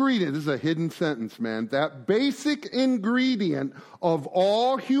ingredient, this is a hidden sentence, man, that basic ingredient of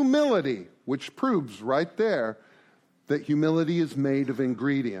all humility, which proves right there that humility is made of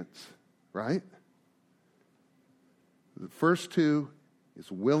ingredients, right? The first two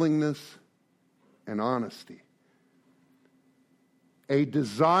is willingness and honesty. A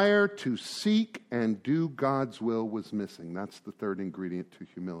desire to seek and do God's will was missing. That's the third ingredient to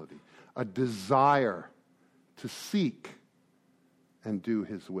humility. A desire to seek and do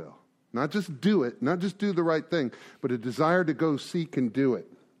His will. Not just do it, not just do the right thing, but a desire to go seek and do it.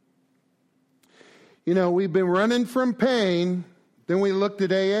 We've been running from pain, then we looked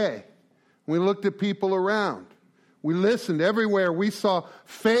at AA. We looked at people around. We listened everywhere. We saw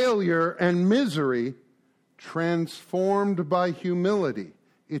failure and misery transformed by humility.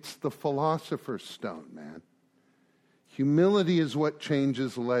 It's the philosopher's stone, man. Humility is what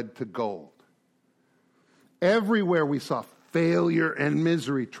changes lead to gold. Everywhere we saw failure and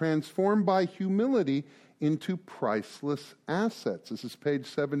misery transformed by humility into priceless assets. This is page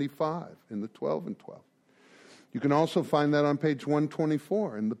 75 in the 12 and 12. You can also find that on page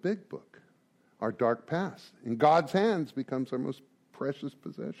 124 in the big book. Our dark past, in God's hands, becomes our most precious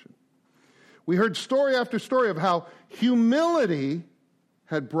possession. We heard story after story of how humility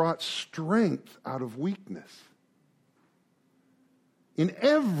had brought strength out of weakness. In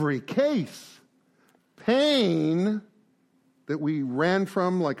every case, pain that we ran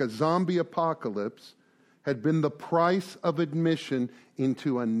from like a zombie apocalypse had been the price of admission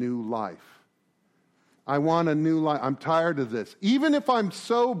into a new life. I want a new life. I'm tired of this. Even if I'm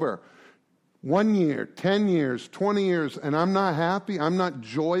sober 1 year, 10 years, 20 years, and I'm not happy, I'm not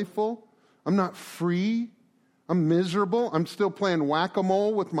joyful, I'm not free, I'm miserable, I'm still playing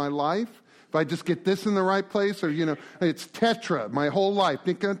whack-a-mole with my life. If I just get this in the right place, or, it's Tetra my whole life,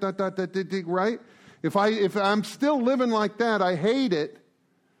 right? If I'm still living like that, I hate it.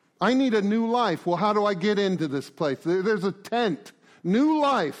 I need a new life. Well, how do I get into this place? There's a tent. New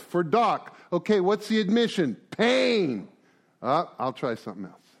life for Docc. Okay, what's the admission? Pain. I'll try something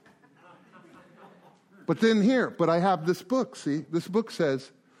else. But then but I have this book, see? This book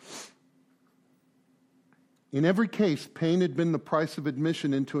says, in every case, pain had been the price of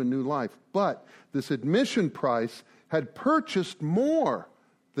admission into a new life. But this admission price had purchased more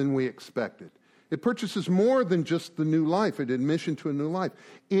than we expected. It purchases more than just the new life, an admission to a new life.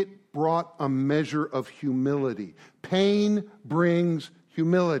 It brought a measure of humility. Pain brings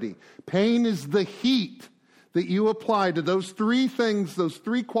humility. Pain is the heat that you apply to those three things, those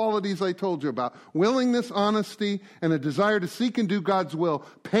three qualities I told you about. Willingness, honesty, and a desire to seek and do God's will.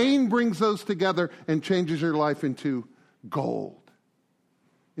 Pain brings those together and changes your life into gold,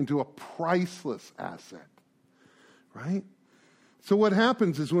 into a priceless asset, right? So what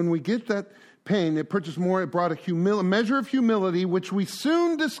happens is when we get that pain, it purchased more, it brought a measure of humility, which we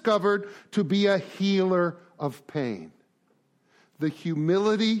soon discovered to be a healer of pain. The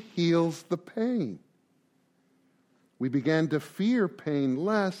humility heals the pain. We began to fear pain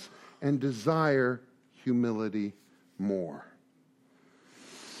less and desire humility more.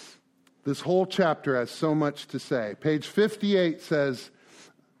 This whole chapter has so much to say. Page 58 says,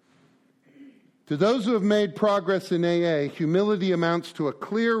 to those who have made progress in AA, humility amounts to a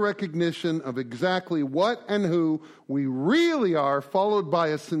clear recognition of exactly what and who we really are, followed by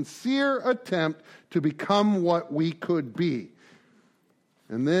a sincere attempt to become what we could be.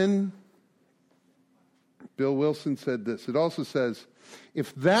 And then Bill Wilson said this. It also says,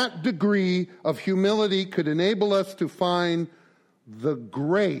 if that degree of humility could enable us to find the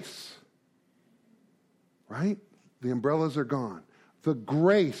grace, right? The umbrellas are gone. The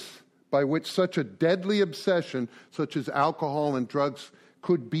grace by which such a deadly obsession, such as alcohol and drugs,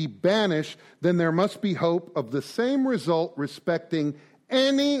 could be banished, then there must be hope of the same result respecting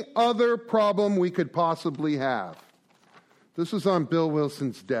any other problem we could possibly have. This was on Bill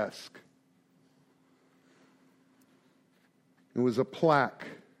Wilson's desk. It was a plaque,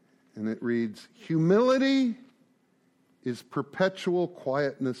 and it reads, humility is perpetual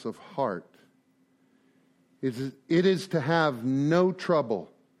quietness of heart. It is to have no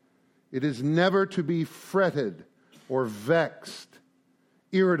trouble. It is never to be fretted or vexed,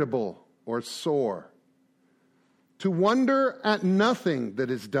 irritable or sore. To wonder at nothing that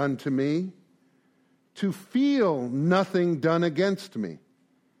is done to me, to feel nothing done against me.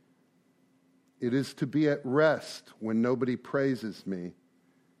 It is to be at rest when nobody praises me,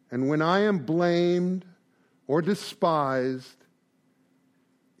 and when I am blamed or despised,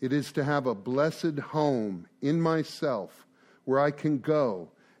 it is to have a blessed home in myself where I can go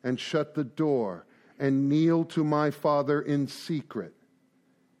and shut the door and kneel to my Father in secret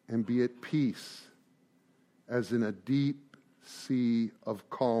and be at peace as in a deep sea of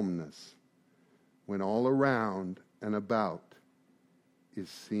calmness when all around and about is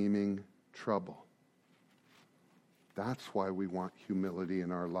seeming trouble. That's why we want humility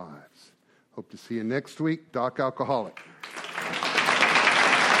in our lives. Hope to see you next week. Docc Alcoholic.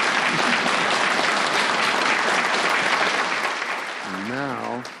 And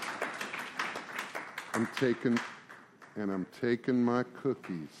now, I'm taking my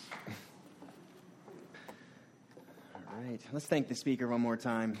cookies. All right, let's thank the speaker one more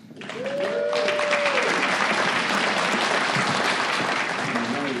time.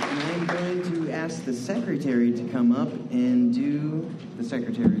 I'm going to ask the secretary to come up and do the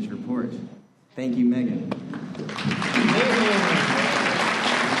secretary's report. Thank you, Megan.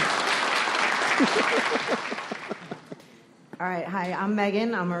 All right, hi, I'm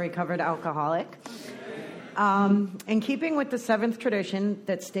Megan. I'm a recovered alcoholic. In keeping with the seventh tradition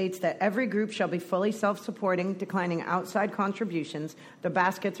that states that every group shall be fully self-supporting, declining outside contributions, the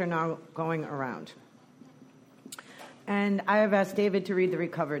baskets are now going around. And I have asked David to read the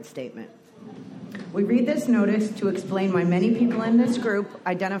recovered statement. We read this notice to explain why many people in this group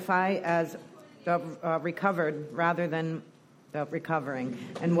identify as recovered rather than recovering,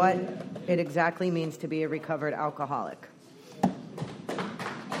 and what it exactly means to be a recovered alcoholic.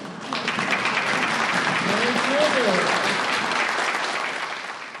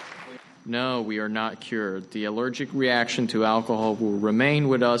 No, we are not cured. The allergic reaction to alcohol will remain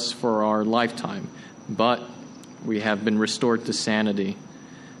with us for our lifetime. but we have been restored to sanity.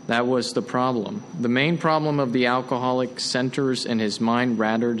 That was the problem. The main problem of the alcoholic centers in his mind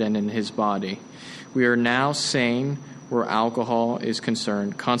rather than in his body. We are now sane where alcohol is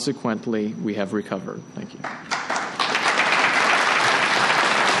concerned. Consequently, we have recovered. Thank you.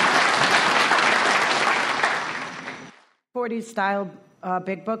 40s style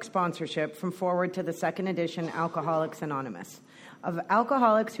Big Book sponsorship from Forward to the second edition Alcoholics Anonymous. Of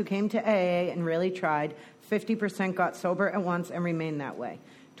alcoholics who came to AA and really tried, 50% got sober at once and remained that way.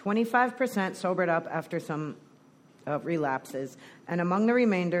 25% sobered up after some relapses, and among the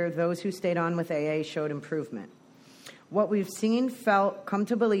remainder, those who stayed on with AA showed improvement. What we've seen, felt, come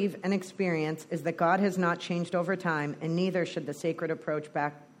to believe, and experience is that God has not changed over time, and neither should the sacred approach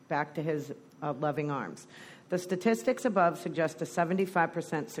back to his loving arms. The statistics above suggest a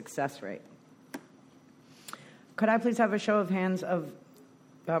 75% success rate. Could I please have a show of hands of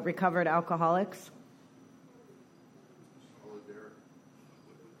recovered alcoholics?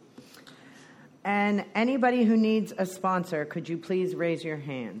 And anybody who needs a sponsor, could you please raise your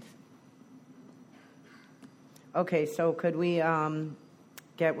hand? Okay, so could we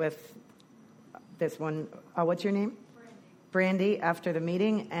get with this one? What's your name? Brandy, after the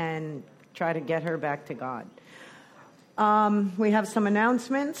meeting, and try to get her back to God. We have some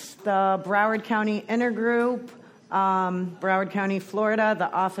announcements. The Broward County Intergroup, Broward County, Florida,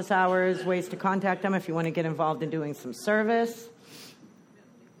 the office hours, ways to contact them if you want to get involved in doing some service.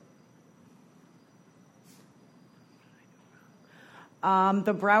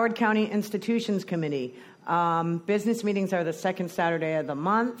 The Broward County Institutions Committee. Business meetings are the second Saturday of the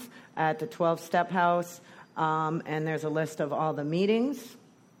month at the 12-Step House, and there's a list of all the meetings.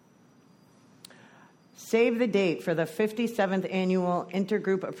 Save the date for the 57th Annual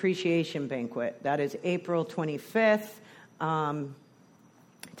Intergroup Appreciation Banquet. That is April 25th.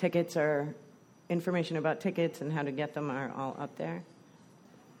 Information about tickets and how to get them are all up there.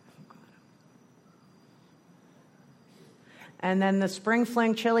 And then the Spring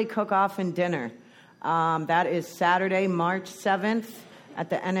Fling Chili Cook-Off and Dinner. That is Saturday, March 7th at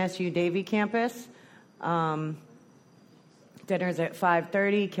the NSU Davie campus. Dinner's at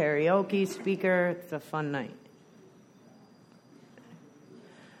 5:30, karaoke, speaker. It's a fun night.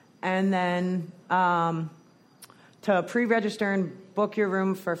 And then to pre-register and book your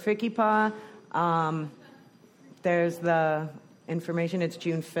room for Fikipa, there's the information. It's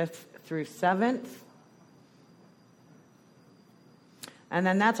June 5th through 7th. And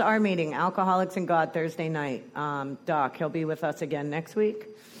then that's our meeting, Alcoholics and God, Thursday night. Docc, he'll be with us again next week.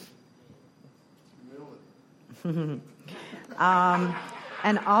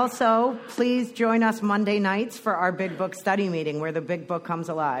 And also, please join us Monday nights for our Big Book study meeting where the Big Book comes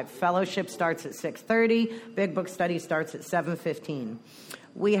alive. Fellowship starts at 6:30. Big Book study starts at 7:15.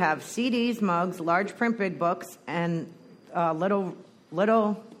 We have CDs, mugs, large print Big Books, and little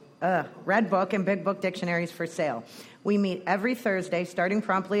Red Book and Big Book dictionaries for sale. We meet every Thursday, starting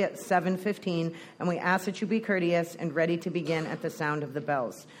promptly at 7:15, and we ask that you be courteous and ready to begin at the sound of the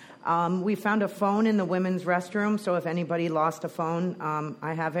bells. We found a phone in the women's restroom, so if anybody lost a phone,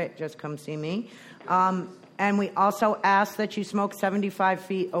 I have it. Just come see me. And we also ask that you smoke 75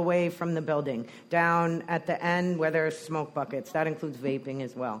 feet away from the building, down at the end where there's smoke buckets. That includes vaping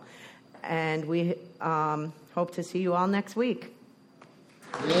as well. And we hope to see you all next week.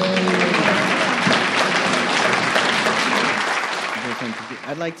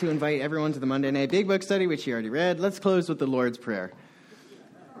 I'd like to invite everyone to the Monday Night Big Book study, which you already read. Let's close with the Lord's Prayer.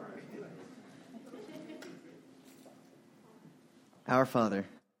 Our Father,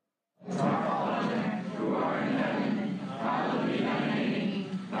 who art in heaven, hallowed be thy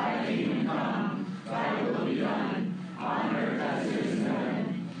name. Thy kingdom come, thy will be done, on earth as it is in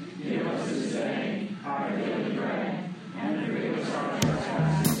heaven. Give us this day our daily bread, and forgive us our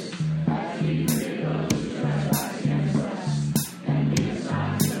trespasses, as we forgive those who trespass against us. And lead us not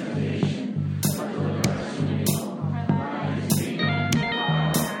into temptation, but deliver us from evil. For thine is the kingdom,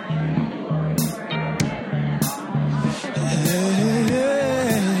 power, and glory forever and ever.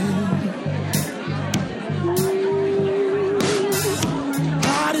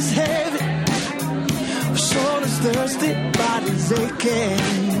 Heart is heavy, my soul is thirsty, body's aching.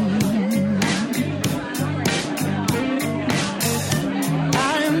 I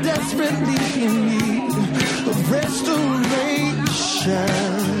am desperately in need of restoration.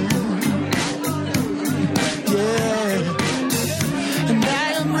 Yeah, and I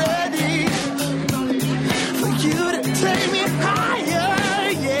am ready for you to take me higher.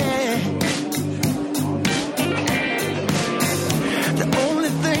 Yeah, the only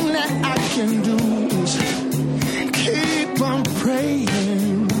thing that I can do is keep on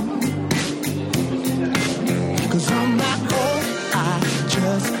praying.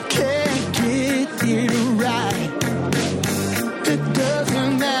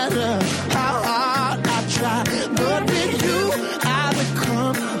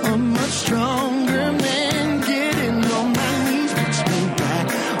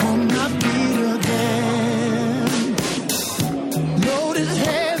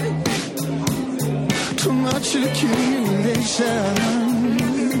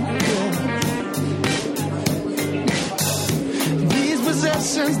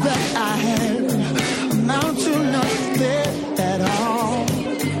 blessings that I have amount to nothing at all.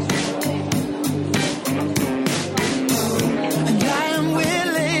 And I am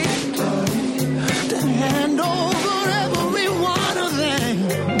willing to hand over every one of them,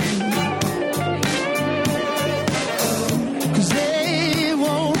 'cause they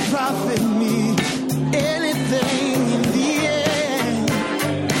won't profit me anything in the end.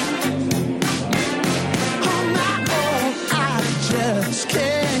 On my own, I just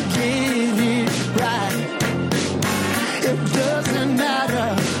can't get it right. It doesn't matter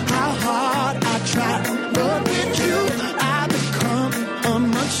how hard I try, but with you, I become a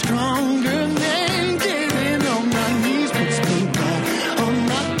much stronger man. Getting on my knees puts me back on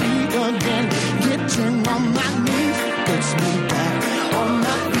my feet again. Getting on my knees puts me back on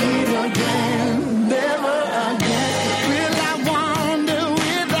my feet again. Never again will I wander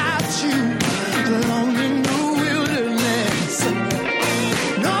without you alone in the wilderness.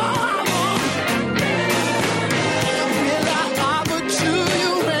 No, I won't. Will I offer to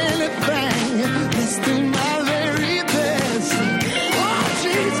you anything less than my very best? Oh,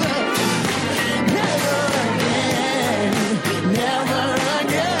 Jesus, never again, never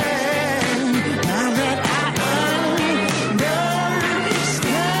again. Now that I understand.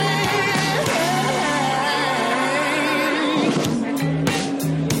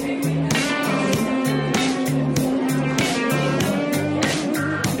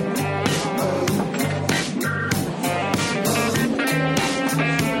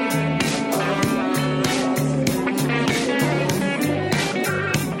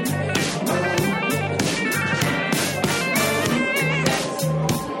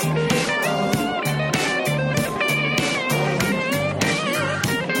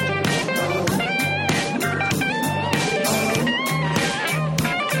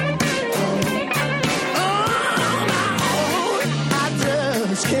 I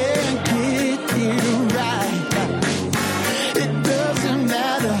just can't get it right. It doesn't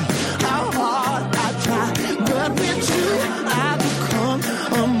matter how hard I try, but with you I become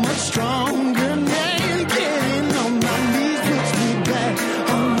a much stronger man. Getting on my knees puts me back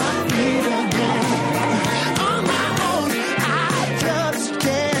on my feet again. On my own, I just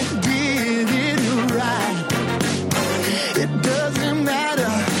can't get it right. It doesn't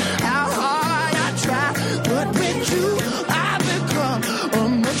matter how hard I try, but with you I become a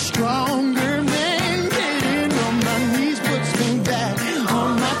much stronger man. Getting on my knees puts me back on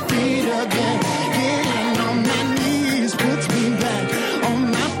my feet again. Getting on my knees puts me back on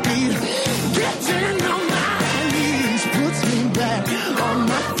my feet. Getting on my knees puts me back on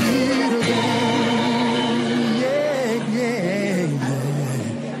my feet again. Yeah, yeah, yeah.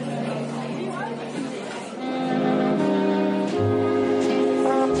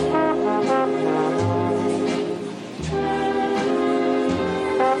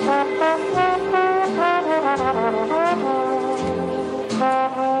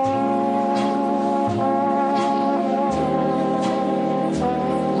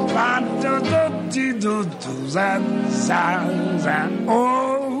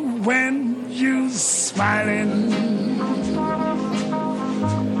 Oh, when you smiling,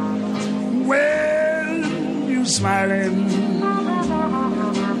 when you smiling,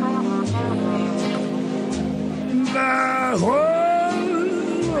 the whole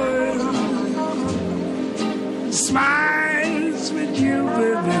world smiles with you,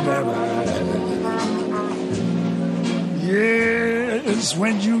 baby. Yes,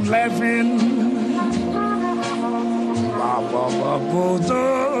 when you laughing,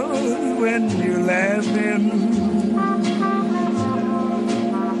 when you laughing,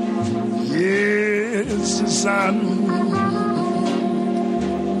 yes, the sun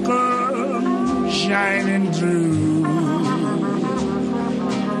comes shining through.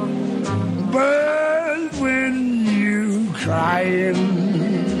 But when you crying,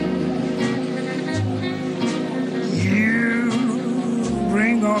 you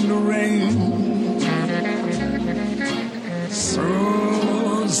bring on the rain. So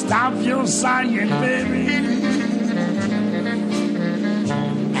stop your sighing, baby,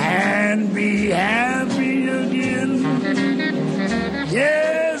 and be happy again.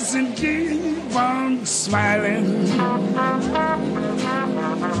 Yes, and keep on smiling.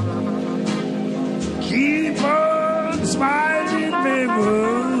 Keep on smiling, baby,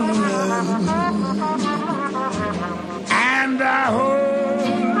 and I hope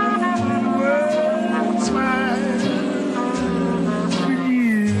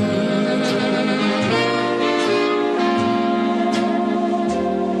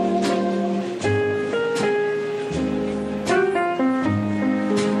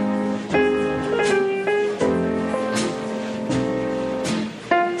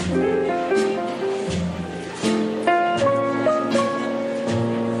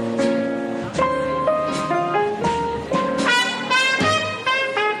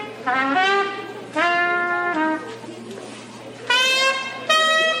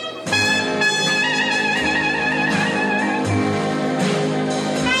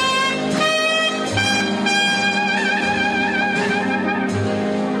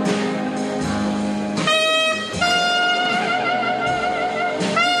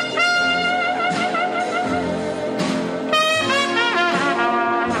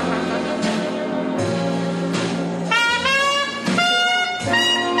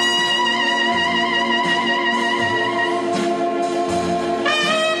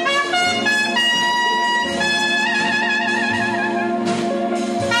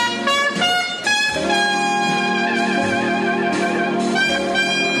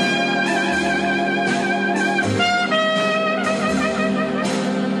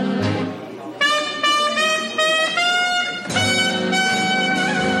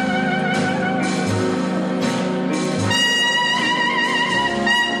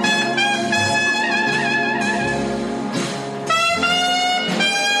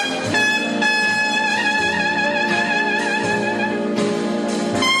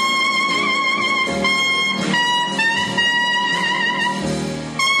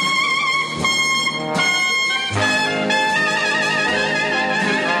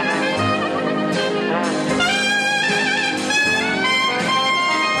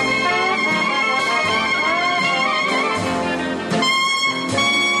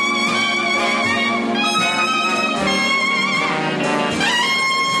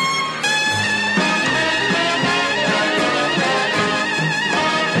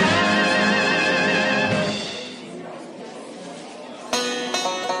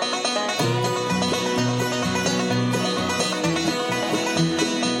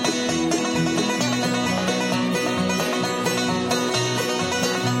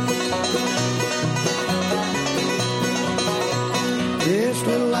This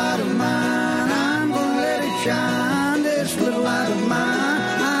little light of mine, I'm gonna let it shine. This little light of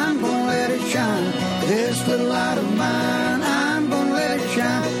mine, I'm gonna let it shine. This little light of mine, I'm gonna let it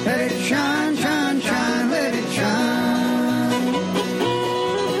shine. Let it shine, shine, shine, let it shine.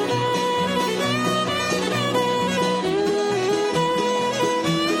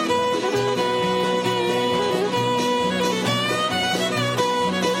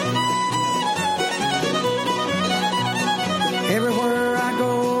 Everywhere I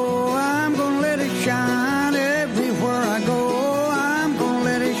go, I'm gonna let it shine. Everywhere I go, I'm gonna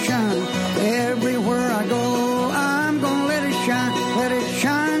let it shine. Everywhere I go, I'm gonna let it shine. Let it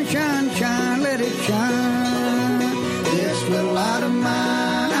shine, shine, shine, let it shine. This little light of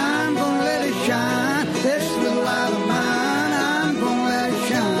mine, I'm gonna let it shine. This little light of mine, I'm gonna let it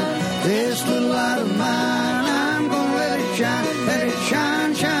shine. This little light of mine, I'm gonna let it shine. Let it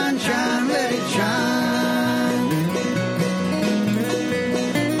shine, shine, shine, let it shine.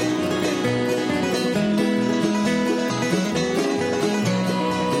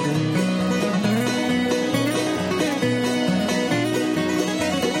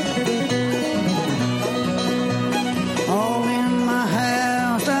 All in my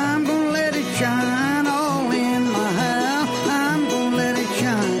house, I'm gonna let it shine. All in my house, I'm gonna let it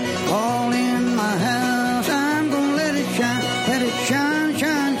shine. All in my house, I'm gonna let it shine. Let it shine,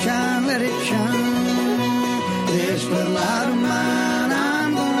 shine, shine, let it shine. This little light of mine,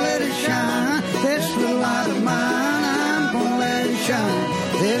 I'm gonna let it shine. This little light of mine, I'm gonna let it shine.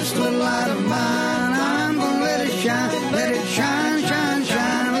 This little light of mine, I'm gonna let it shine. Let it shine, shine,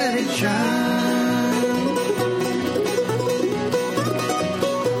 shine, let it shine.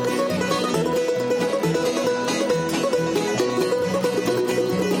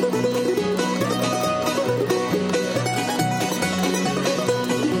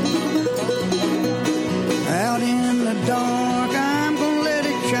 Out in the dark, I'm gonna let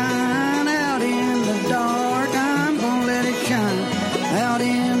it shine. Out in the dark, I'm gonna let it shine. Out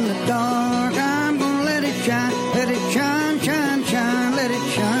in the dark, I'm gonna let it shine. Let it shine, shine, shine, let it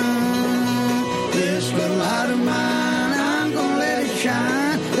shine. This little light of mine, I'm gonna let it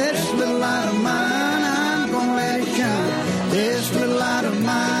shine. This little light of mine, I'm gonna let it shine. This little light of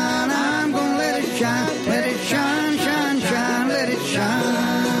mine, I'm gonna let it shine. Let it shine, shine, shine, let it shine.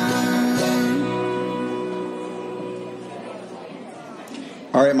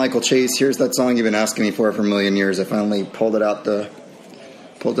 All right, Michael Chase, here's that song you've been asking me for a million years. I finally pulled it out the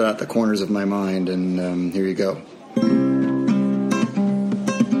corners of my mind, and here you go.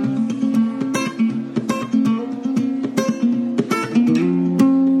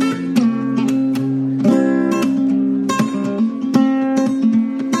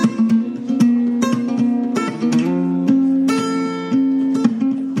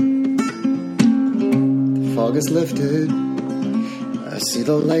 The fog is lifted. I see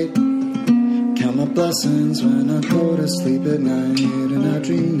the light, count my blessings when I go to sleep at night, and I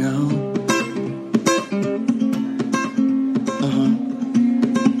dream now.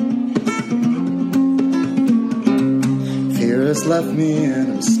 Fear has left me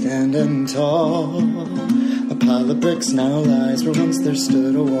and I'm standing tall. A pile of bricks now lies where once there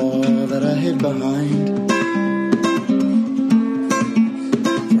stood a wall that I hid behind.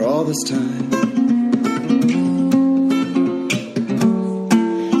 For all this time,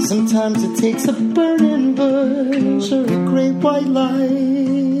 sometimes it takes a burning bush or a great white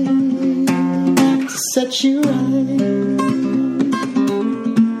light to set you right.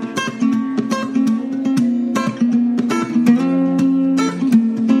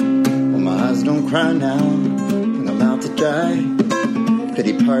 Well, my eyes don't cry now, and I'm out to dry.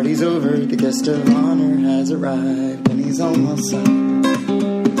 Pity party's over, the guest of honor has arrived, and he's on my side.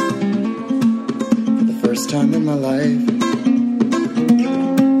 For the first time in my life,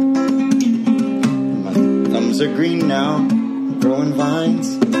 are green now, growing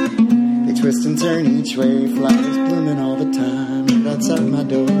vines. They twist and turn each way, flowers blooming all the time right outside my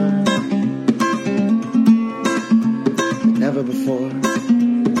door. Like never before.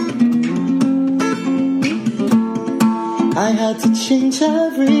 I had to change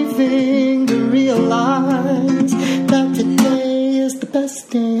everything to realize that today is the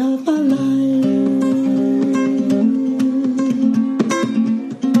best day of my life.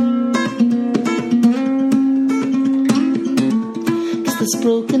 This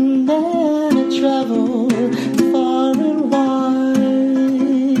broken man had traveled far and wide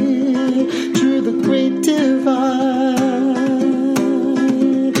through the great divide,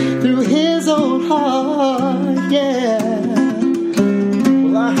 through his own heart, yeah.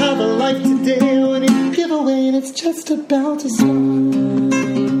 Well, I have a life today when it give away and it's just about to start.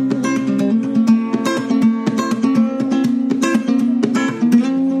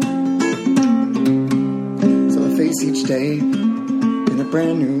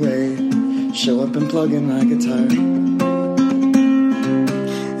 brand new way. Show up and plug in my guitar.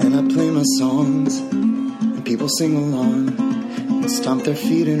 And I play my songs, and people sing along, and stomp their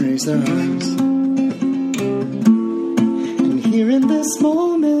feet and raise their arms. And here in this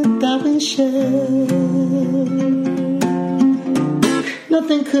moment that we share,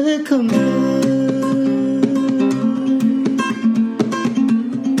 nothing could compare.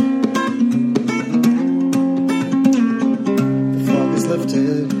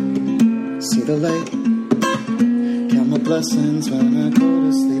 See the light, count my blessings when I go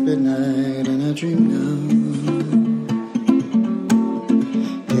to sleep at night, and I dream now,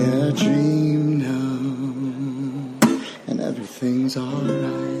 yeah, I dream now, and everything's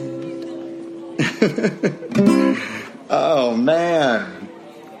alright. Oh man,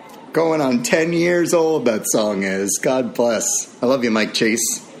 going on 10 years old that song is. God bless. I love you, Mike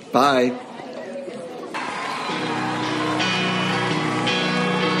Chase. Bye.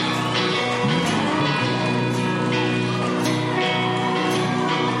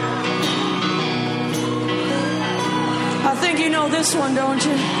 This one, don't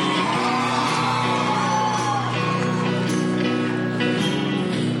you?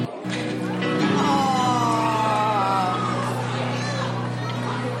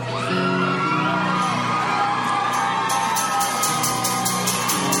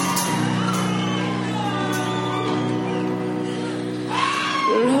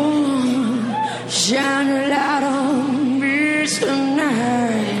 Lord, shine a light on me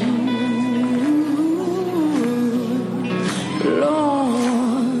tonight.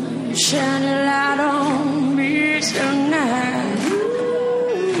 Shine a light on me tonight.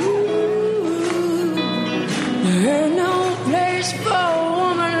 There ain't no place for a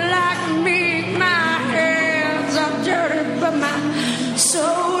woman like me. My hands are dirty, but my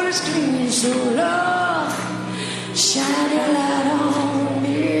soul is clean. So Lord, shine a light on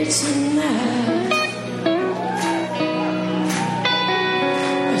me tonight.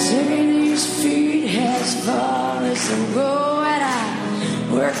 I'm taking these feet as far as they go.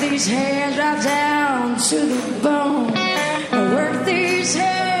 Work these hands right down to the bone. I work these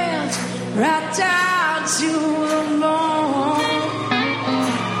hands right down to the bone.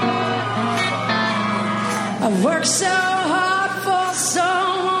 I've worked so hard for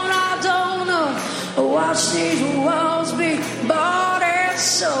someone I don't know. Watch these walls be bought and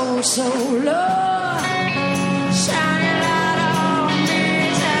sold. So Lord, shine a light on me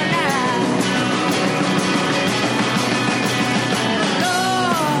tonight.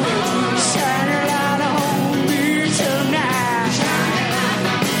 Shine a light on me tonight.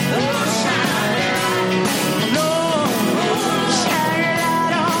 Oh, shine a light. Lord, shine a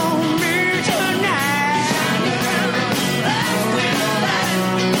light on me tonight.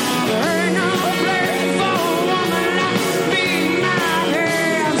 There ain't no place for a woman like me. My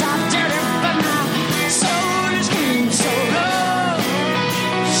hands are dirty, but my soul is clean. So Lord,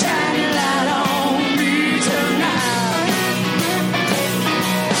 shine a light on me tonight.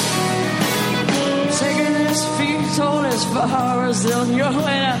 Taking this feet told as far as on your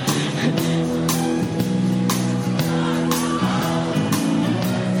way up.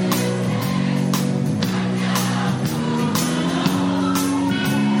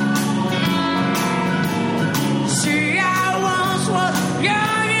 See, I once was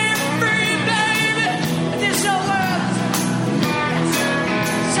young and free, baby. This old world,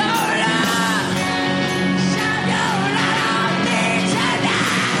 so long. Shine your light on me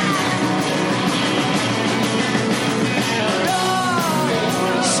tonight.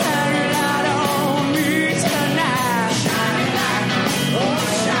 Lord, shine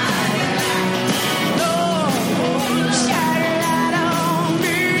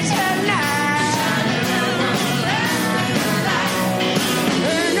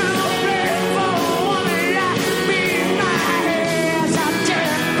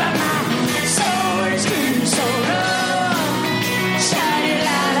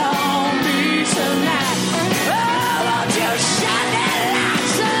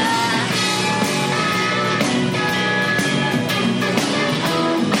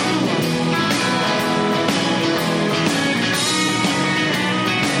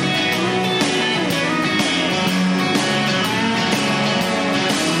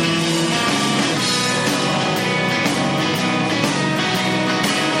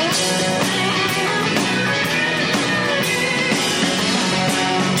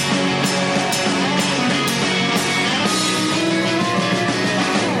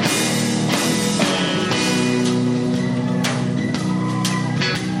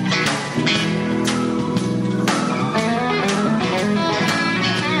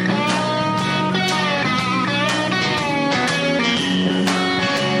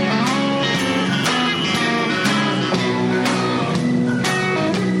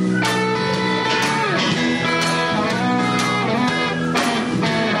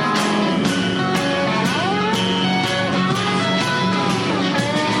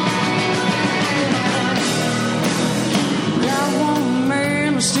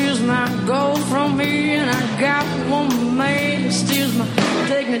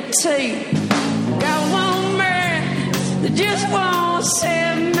tape. Got one man that just won't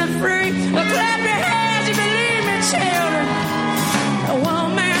set me